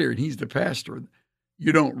made clear, and he's the pastor,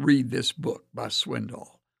 you don't read this book by Swindoll.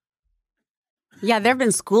 Yeah, there have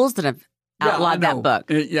been schools that have outlawed that book.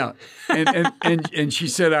 Yeah. And she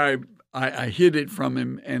said I hid it from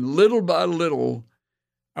him, and little by little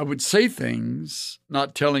I would say things,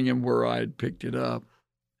 not telling him where I had picked it up.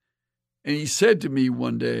 And he said to me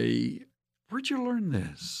one day, where'd you learn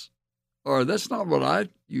this? Or that's not what I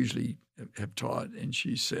usually have taught. And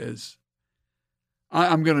she says,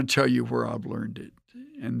 I'm going to tell you where I've learned it.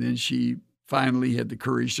 And then she finally had the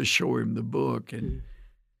courage to show him the book. And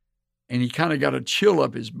he kind of got a chill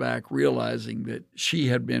up his back, realizing that she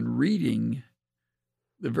had been reading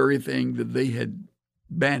the very thing that they had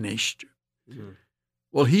banished. Mm-hmm.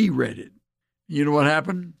 Well, he read it. You know what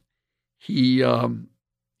happened? He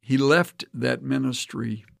left that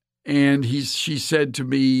ministry, and she said to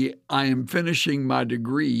me, I am finishing my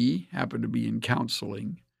degree, happened to be in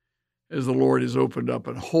counseling, as the Lord has opened up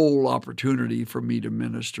a whole opportunity for me to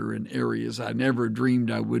minister in areas I never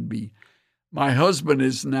dreamed I would be. My husband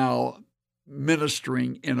is now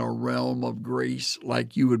ministering in a realm of grace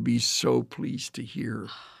like you would be so pleased to hear.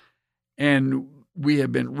 And we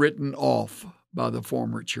have been written off by the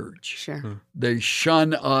former church. Sure. They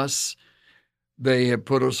shun us. They have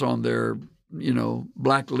put us on their,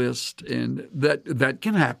 blacklist, and that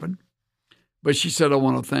can happen. But she said, I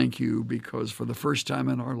want to thank you because for the first time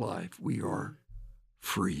in our life, we are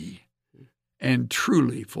free and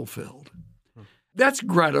truly fulfilled. That's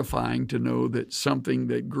gratifying to know that something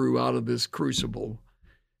that grew out of this crucible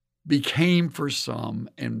became for some,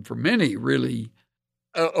 and for many, really,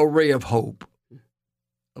 a ray of hope,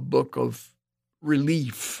 a book of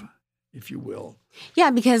relief, if you will.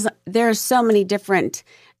 Yeah, because there are so many different,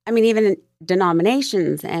 even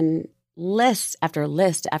denominations and list after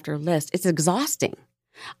list after list. It's exhausting.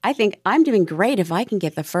 I think I'm doing great if I can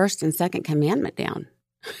get the first and second commandment down.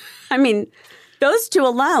 Those two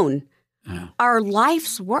alone are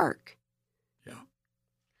life's work. Yeah.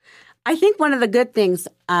 I think one of the good things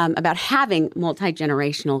about having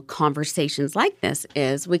multi-generational conversations like this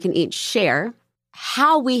is we can each share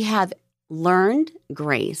how we have learned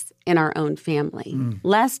grace in our own family,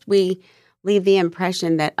 lest we leave the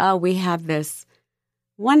impression that, we have this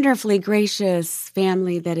wonderfully gracious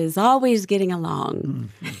family that is always getting along.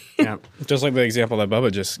 Yeah, just like the example that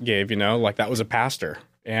Bubba just gave, that was a pastor.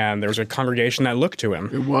 And there was a congregation that looked to him.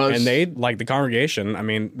 It was. And they, like the congregation,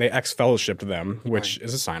 they ex-fellowshipped them, which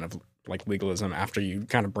is a sign of legalism after you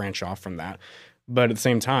kind of branch off from that. But at the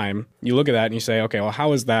same time, you look at that and you say, okay, well,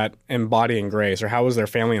 how is that embodying grace? Or how is their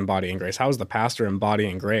family embodying grace? How is the pastor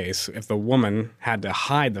embodying grace if the woman had to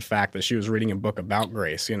hide the fact that she was reading a book about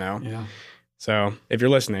grace, Yeah. So if you're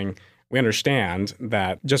listening, we understand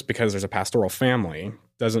that just because there's a pastoral family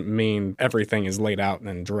doesn't mean everything is laid out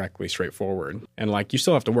and directly straightforward. And you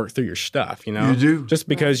still have to work through your stuff, You do. Just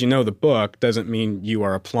because you know the book doesn't mean you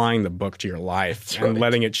are applying the book to your life That's and right.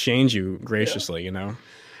 letting it change you graciously, And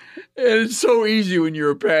it's so easy when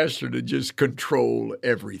you're a pastor to just control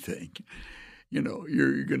everything.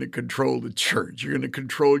 You're going to control the church. You're going to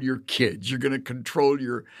control your kids. You're going to control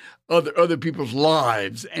your other people's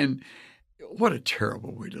lives. And what a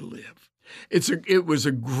terrible way to live. It was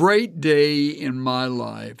a great day in my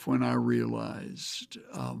life when I realized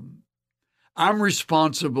I'm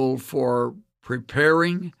responsible for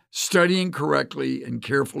preparing, studying correctly and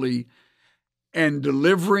carefully, and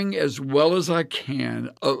delivering as well as I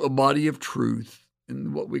can a body of truth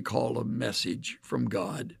in what we call a message from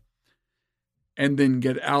God. and then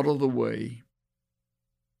get out of the way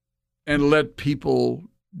and let people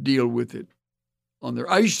deal with it on their.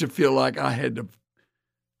 I used to feel like I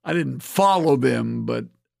didn't follow them, but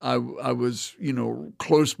I was,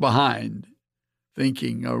 close behind,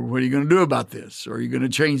 thinking, oh, what are you going to do about this? Or are you going to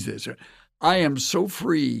change this? I am so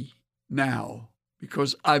free now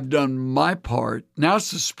because I've done my part. Now it's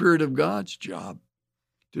the Spirit of God's job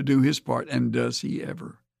to do his part. And does he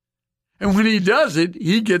ever? And when he does it,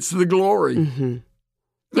 he gets the glory. Mm-hmm.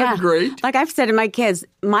 That's great. Like I've said to my kids,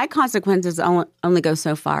 my consequences only go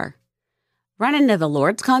so far. Run into the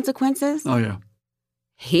Lord's consequences. Oh, yeah.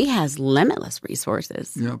 He has limitless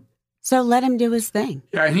resources. Yeah. So let him do his thing.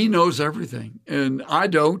 Yeah, and he knows everything. And I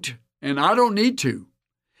don't need to.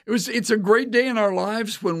 It's a great day in our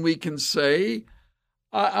lives when we can say,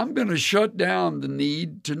 I'm going to shut down the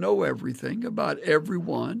need to know everything about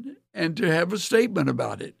everyone and to have a statement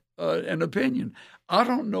about it, an opinion. I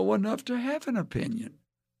don't know enough to have an opinion.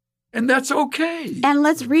 And that's okay. And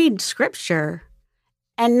let's read scripture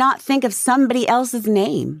and not think of somebody else's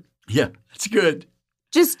name. Yeah, that's good.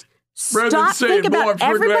 Just stop, think about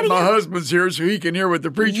I'm everybody. glad my husband's here so he can hear what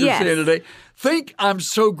the preacher's saying today. Think I'm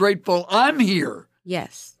so grateful I'm here.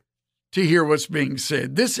 Yes. To hear what's being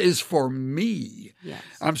said. This is for me. Yes.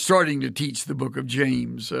 I'm starting to teach the book of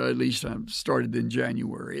James. At least I started in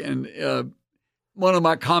January. And one of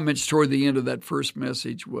my comments toward the end of that first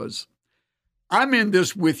message was, I'm in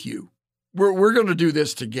this with you. We're going to do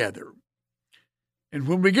this together. And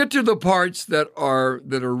when we get to the parts that are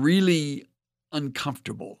really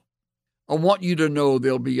uncomfortable, I want you to know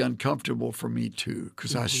they'll be uncomfortable for me too,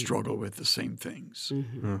 because I struggle with the same things.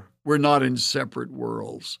 Mm-hmm. We're not in separate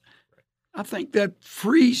worlds. I think that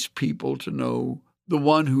frees people to know the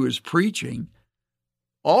one who is preaching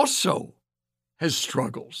also has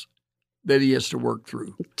struggles that he has to work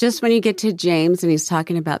through. Just when you get to James and he's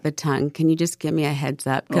talking about the tongue, can you just give me a heads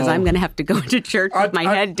up? Because I'm going to have to go to church with my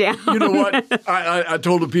head down. You know what? I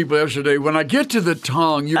told the people yesterday, when I get to the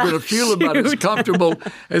tongue, you're going to feel about as comfortable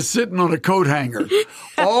as sitting on a coat hanger.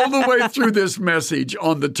 All the way through this message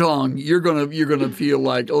on the tongue, you're going to feel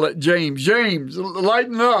like, James,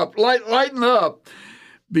 lighten up, lighten up.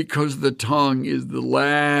 Because the tongue is the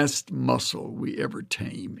last muscle we ever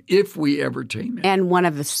tame, if we ever tame it. And one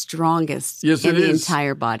of the strongest in the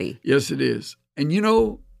entire body. Yes, it is. And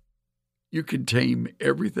you can tame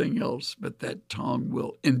everything else, but that tongue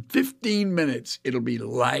will. In 15 minutes, it'll be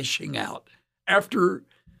lashing out. After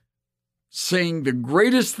saying the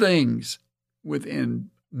greatest things, within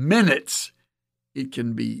minutes, it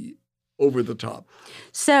can be over the top.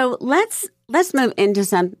 So let's move into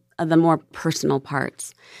some of the more personal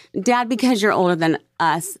parts. Dad, because you're older than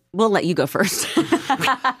us, we'll let you go first.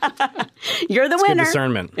 You're the winner. Good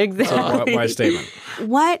discernment. Exactly. Wise statement.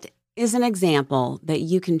 What is an example that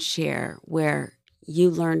you can share where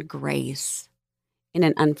you learned grace in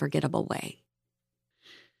an unforgettable way?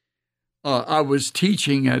 I was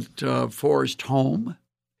teaching at Forest Home,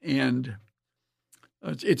 and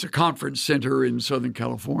it's a conference center in Southern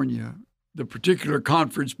California. The particular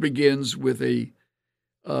conference begins with a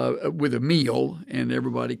meal, and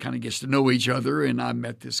everybody kind of gets to know each other. And I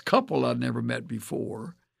met this couple I'd never met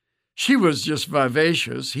before. She was just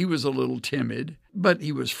vivacious. He was a little timid, but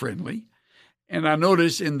he was friendly. And I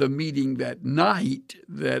noticed in the meeting that night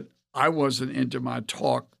that I wasn't into my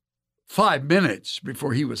talk 5 minutes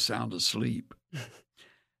before he was sound asleep.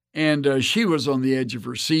 And she was on the edge of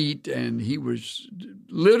her seat, and he was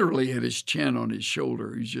literally had his chin on his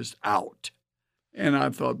shoulder. He's just out. And I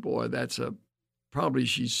thought, boy, probably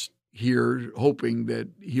she's here hoping that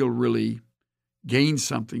he'll really gain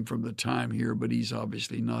something from the time here, but he's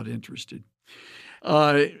obviously not interested.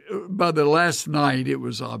 By the last night, it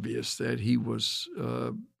was obvious that he was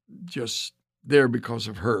just there because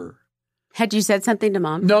of her. Had you said something to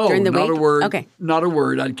Mom during the week? No, not a word. Okay. Not a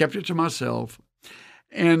word. I'd kept it to myself.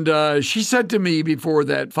 And she said to me before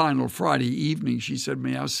that final Friday evening, she said,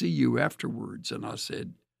 "May I see you afterwards?" And I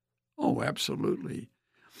said, "Oh, absolutely."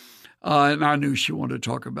 And I knew she wanted to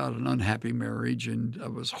talk about an unhappy marriage, and I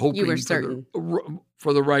was hoping you were certain.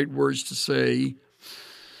 for the right words to say.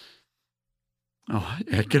 Oh,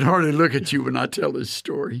 I can hardly look at you when I tell this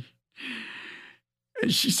story.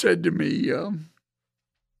 And she said to me,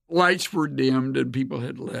 lights were dimmed and people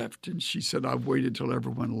had left. And she said, "I've waited till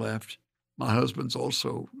everyone left. My husband's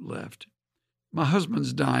also left. My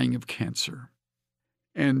husband's dying of cancer.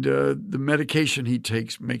 And the medication he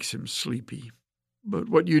takes makes him sleepy. But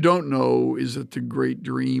what you don't know is that the great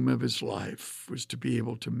dream of his life was to be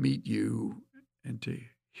able to meet you and to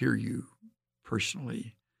hear you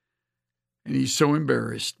personally. And he's so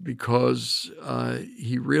embarrassed because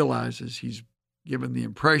he realizes he's given the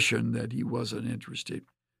impression that he wasn't interested.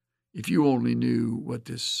 If you only knew what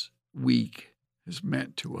this week has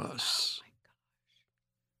meant to us.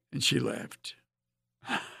 And she left.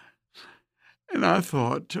 And I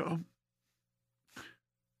thought,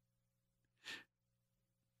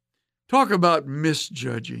 talk about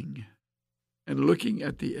misjudging and looking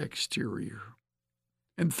at the exterior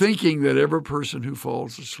and thinking that every person who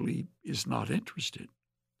falls asleep is not interested,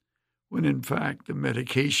 when in fact the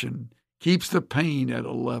medication keeps the pain at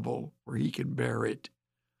a level where he can bear it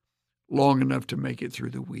long enough to make it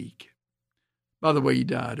through the week. By the way, he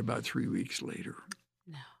died about 3 weeks later.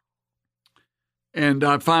 No. And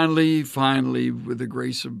I finally, with the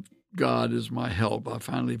grace of God as my help, I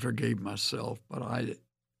finally forgave myself. But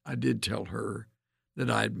I did tell her that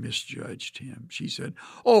I had misjudged him. She said,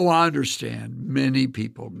 "Oh, I understand. Many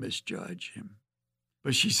people misjudge him."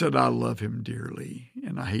 But she said, "I love him dearly,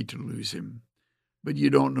 and I hate to lose him. But you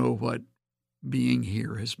don't know what being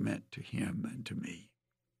here has meant to him and to me."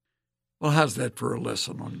 Well, how's that for a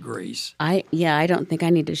lesson on grace? I don't think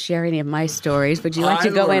I need to share any of my stories. Would you like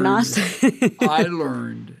to go in, Austin? I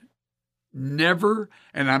learned never,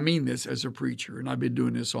 and I mean this as a preacher, and I've been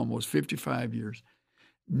doing this almost 55 years,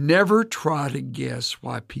 never try to guess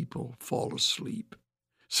why people fall asleep.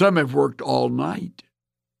 Some have worked all night,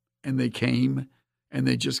 and they came, and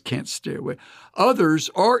they just can't stay away.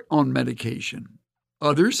 Others are on medication.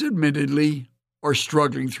 Others, admittedly, are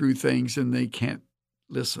struggling through things, and they can't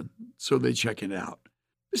listen, so they check it out.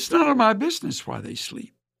 It's none of my business why they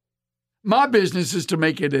sleep. My business is to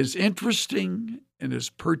make it as interesting and as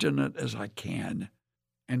pertinent as I can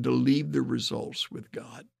and to leave the results with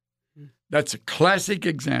God. That's a classic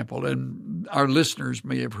example, and our listeners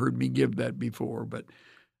may have heard me give that before, but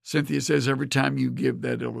Cynthia says every time you give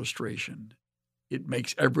that illustration, it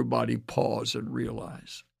makes everybody pause and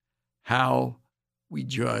realize how we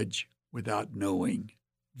judge without knowing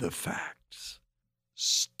the facts.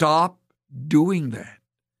 Stop doing that.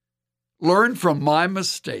 Learn from my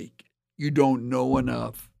mistake. You don't know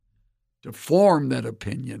enough to form that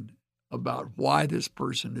opinion about why this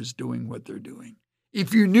person is doing what they're doing.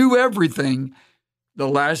 If you knew everything, the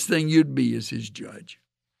last thing you'd be is his judge.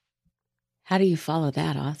 How do you follow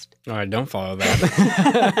that, Austin? No, I don't follow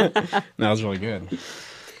that. That was really good.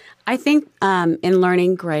 I think in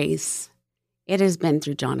learning grace, it has been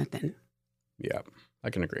through Jonathan. Yeah, I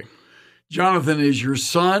can agree. Jonathan is your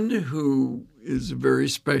son, who is a very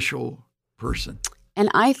special person. And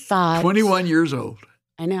I thought... 21 years old.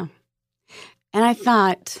 I know. And I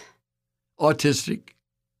thought... Autistic.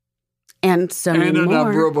 And so many more. And a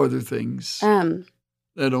number of other things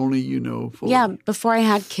that only you know fully. Yeah, before I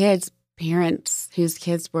had kids, parents whose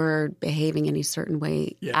kids were behaving in a certain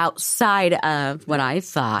way outside of what I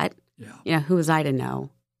thought, who was I to know?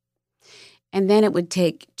 And then it would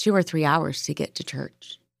take 2 or 3 hours to get to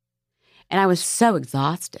church. And I was so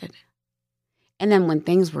exhausted. And then when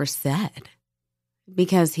things were said,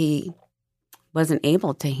 because he wasn't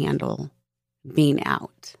able to handle being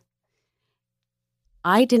out,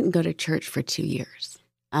 I didn't go to church for 2 years.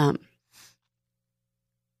 Part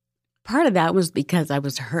of that was because I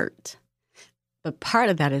was hurt. But part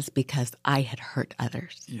of that is because I had hurt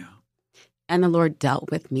others. Yeah. And the Lord dealt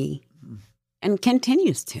with me and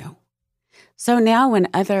continues to. So now when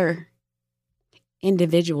other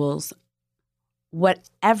individuals,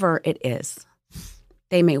 whatever it is,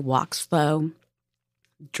 they may walk slow,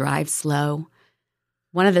 drive slow.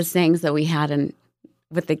 One of the things that we had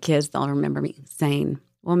with the kids, they'll remember me saying,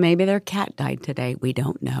 well, maybe their cat died today. We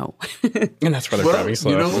don't know. And that's why they're driving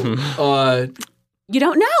slow. You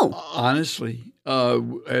don't know. Honestly, I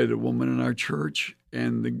had a woman in our church,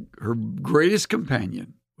 and her greatest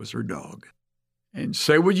companion was her dog. And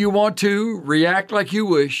say what you want to, react like you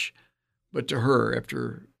wish, but to her,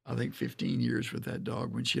 after, I think, 15 years with that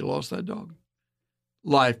dog, when she lost that dog,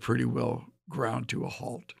 life pretty well ground to a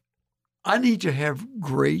halt. I need to have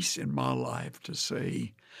grace in my life to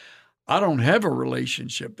say, I don't have a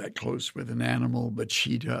relationship that close with an animal, but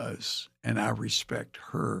she does, and I respect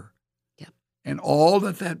her. Yep. And all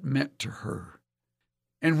that meant to her.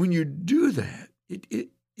 And when you do that,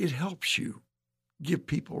 it helps you give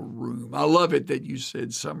people room. I love it that you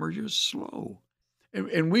said some are just slow.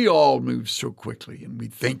 And we all move so quickly, and we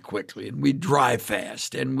think quickly, and we drive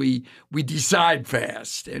fast, and we decide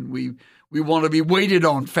fast, and we want to be waited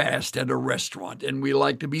on fast at a restaurant, and we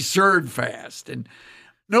like to be served fast. And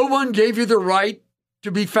no one gave you the right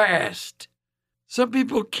to be fast. Some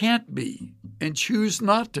people can't be and choose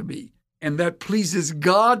not to be, and that pleases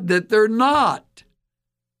God that they're not.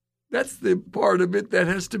 That's the part of it that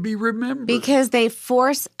has to be remembered. Because they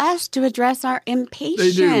force us to address our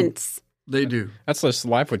impatience. They do. That's just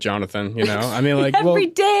life with Jonathan, you know? I mean, like, Every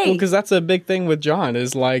day. Well, because that's a big thing with John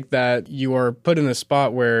is like that you are put in a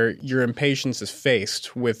spot where your impatience is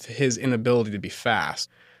faced with his inability to be fast.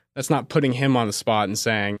 That's not putting him on the spot and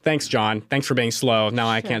saying, thanks, John. Thanks for being slow. Now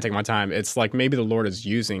I can't take my time. It's like maybe the Lord is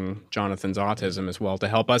using Jonathan's autism as well to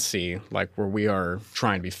help us see like where we are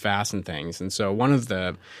trying to be fast in things. And so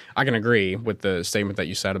I can agree with the statement that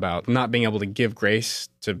you said about not being able to give grace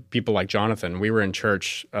to people like Jonathan. We were in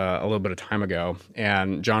church a little bit of time ago,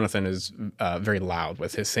 and Jonathan is very loud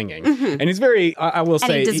with his singing. And he's very, I will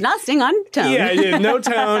say. And he does not sing on tone. Yeah, no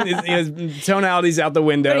tone. His tonality's out the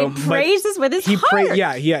window. But he praises with his heart.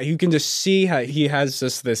 Yeah, you can just see how he has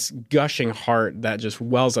just this gushing heart that just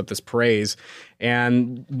wells up this praise.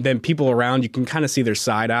 And then people around, you can kind of see their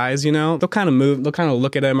side eyes, you know? They'll kind of move, they'll kind of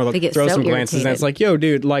look at him or they'll throw some glances. And it's like, yo,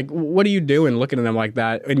 dude, like, what are you doing looking at him like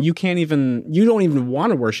that? And you don't even want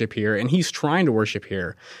to worship here. And he's trying to worship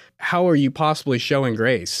here. How are you possibly showing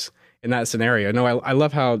grace in that scenario? No, I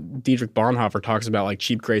love how Dietrich Bonhoeffer talks about like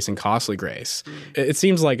cheap grace and costly grace. It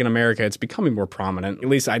seems like in America, it's becoming more prominent. At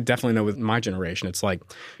least I definitely know with my generation, it's like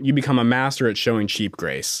you become a master at showing cheap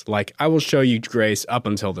grace. Like I will show you grace up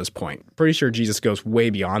until this point. Pretty sure Jesus goes way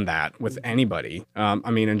beyond that with anybody. I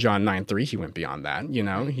mean, in John 9:3, he went beyond that. You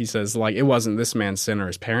know, he says like it wasn't this man's sin or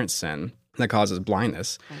his parents' sin that causes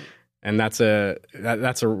blindness. Right. And that's a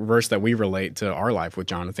verse that we relate to our life with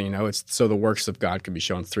Jonathan. You know, it's so the works of God could be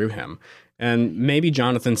shown through him. And maybe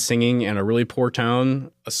Jonathan singing in a really poor tone,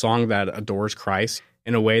 a song that adores Christ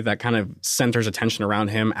in a way that kind of centers attention around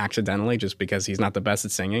him accidentally just because he's not the best at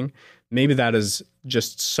singing. Maybe that is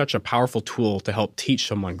just such a powerful tool to help teach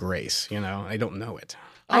someone grace. You know, I don't know it.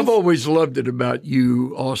 I've always loved it about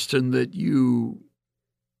you, Austin, that you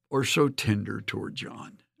are so tender toward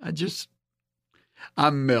John.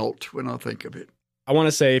 I melt when I think of it. I want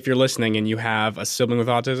to say if you're listening and you have a sibling with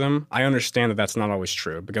autism, I understand that that's not always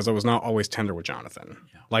true because I was not always tender with Jonathan.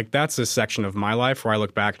 Yeah. Like that's a section of my life where I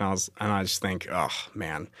look back and I just think, oh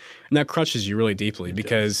man, and that crushes you really deeply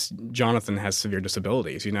because Jonathan has severe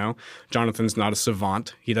disabilities. You know, Jonathan's not a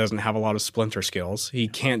savant. He doesn't have a lot of splinter skills. He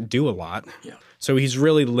can't do a lot. Yeah. So he's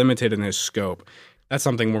really limited in his scope. That's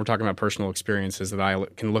something when we're talking about personal experiences that I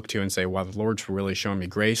can look to and say, wow, the Lord's really shown me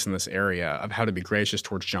grace in this area of how to be gracious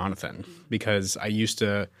towards Jonathan because I used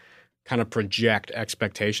to kind of project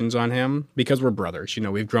expectations on him because we're brothers. You know,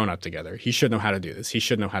 we've grown up together. He should know how to do this. He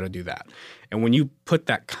should know how to do that. And when you put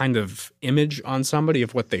that kind of image on somebody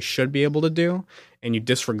of what they should be able to do and you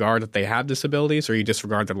disregard that they have disabilities or you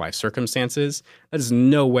disregard their life circumstances, that is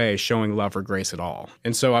no way showing love or grace at all.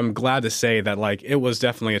 And so I'm glad to say that like it was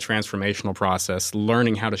definitely a transformational process,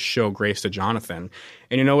 learning how to show grace to Jonathan.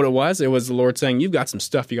 And you know what it was? It was the Lord saying, you've got some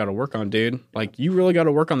stuff you got to work on, dude. Like you really got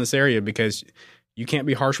to work on this area because you can't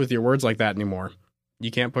be harsh with your words like that anymore.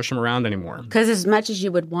 You can't push them around anymore. Because as much as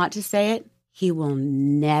you would want to say it, he will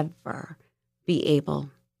never be able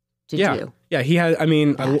to do. Yeah, he has. I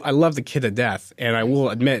mean, I love the kid to death, and I will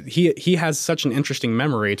admit he has such an interesting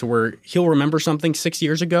memory to where he'll remember something 6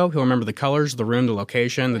 years ago. He'll remember the colors, the room, the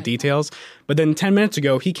location, the details. But then 10 minutes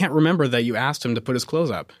ago, he can't remember that you asked him to put his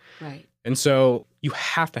clothes up. Right. And so you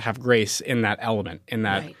have to have grace in that element, in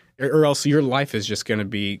that. Right. Or else your life is just going to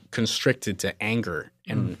be constricted to anger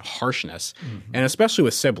and harshness. Mm-hmm. And especially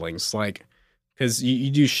with siblings, like, because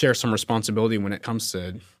you do share some responsibility when it comes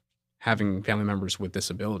to having family members with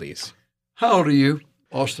disabilities. How old are you,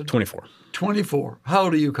 Austin? 24. 24. How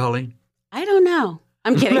old are you, Colleen? I don't know.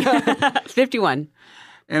 I'm kidding. 51.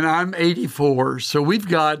 And I'm 84. So we've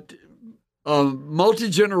got a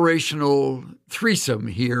multi-generational threesome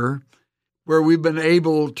here, where we've been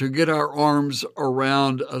able to get our arms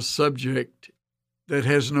around a subject that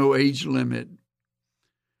has no age limit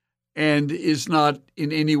and is not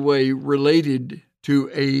in any way related to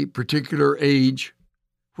a particular age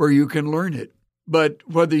where you can learn it. But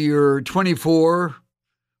whether you're 24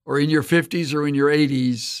 or in your 50s or in your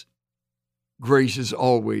 80s, grace is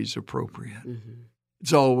always appropriate. Mm-hmm.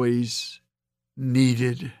 It's always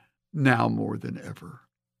needed now more than ever.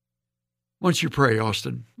 Once you pray,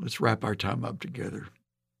 Austin, let's wrap our time up together.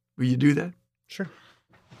 Will you do that? Sure.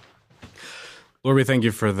 Lord, we thank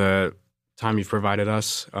you for the time you've provided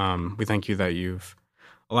us. We thank you that you've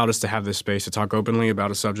allowed us to have this space to talk openly about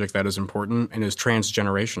a subject that is important and is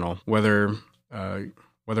transgenerational, whether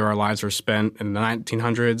our lives are spent in the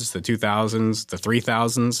 1900s, the 2000s, the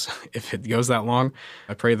 3000s, if it goes that long.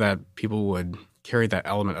 I pray that people would carry that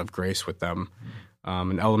element of grace with them,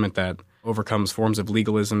 an element that overcomes forms of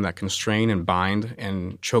legalism that constrain and bind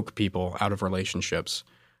and choke people out of relationships.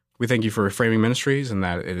 We thank you for Reframing Ministries and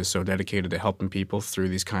that it is so dedicated to helping people through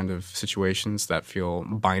these kind of situations that feel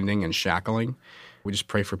binding and shackling. We just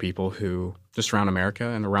pray for people who just around America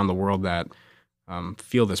and around the world that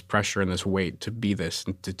feel this pressure and this weight to be this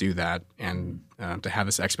and to do that and to have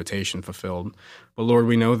this expectation fulfilled. But Lord,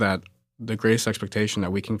 we know that the greatest expectation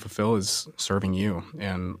that we can fulfill is serving you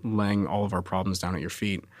and laying all of our problems down at your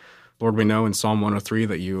feet. Lord, we know in Psalm 103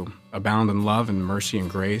 that you abound in love and mercy and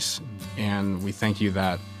grace, and we thank you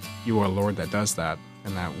that you are Lord that does that,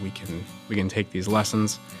 and that we can take these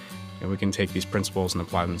lessons and we can take these principles and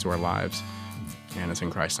apply them to our lives. And it's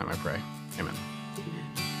in Christ's name I pray. Amen.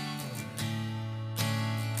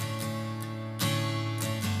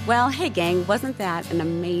 Well, hey gang, wasn't that an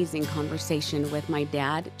amazing conversation with my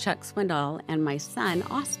dad, Chuck Swindoll, and my son,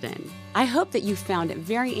 Austin? I hope that you found it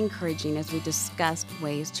very encouraging as we discussed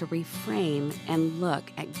ways to reframe and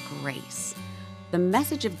look at grace. The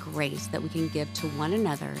message of grace that we can give to one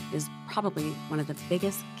another is probably one of the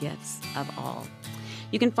biggest gifts of all.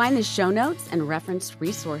 You can find the show notes and referenced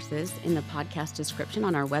resources in the podcast description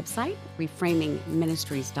on our website,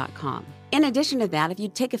 reframingministries.com. In addition to that, if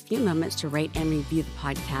you'd take a few moments to rate and review the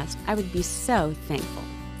podcast, I would be so thankful.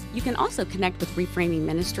 You can also connect with Reframing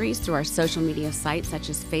Ministries through our social media sites such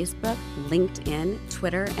as Facebook, LinkedIn,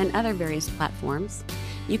 Twitter, and other various platforms.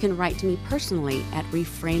 You can write to me personally at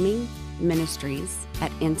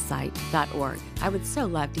reframingministries@insight.org. I would so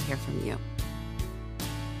love to hear from you.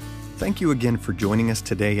 Thank you again for joining us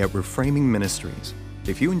today at Reframing Ministries.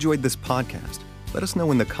 If you enjoyed this podcast, let us know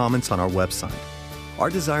in the comments on our website. Our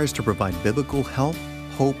desire is to provide biblical help,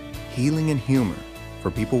 hope, healing, and humor for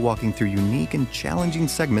people walking through unique and challenging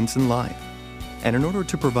segments in life. And in order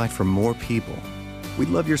to provide for more people, we'd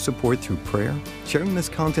love your support through prayer, sharing this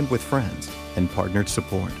content with friends, and partnered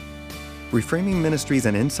support. Reframing Ministries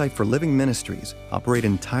and Insight for Living Ministries operate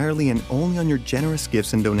entirely and only on your generous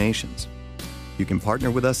gifts and donations. You can partner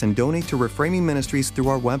with us and donate to Reframing Ministries through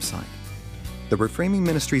our website. The Reframing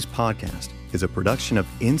Ministries podcast is a production of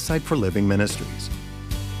Insight for Living Ministries.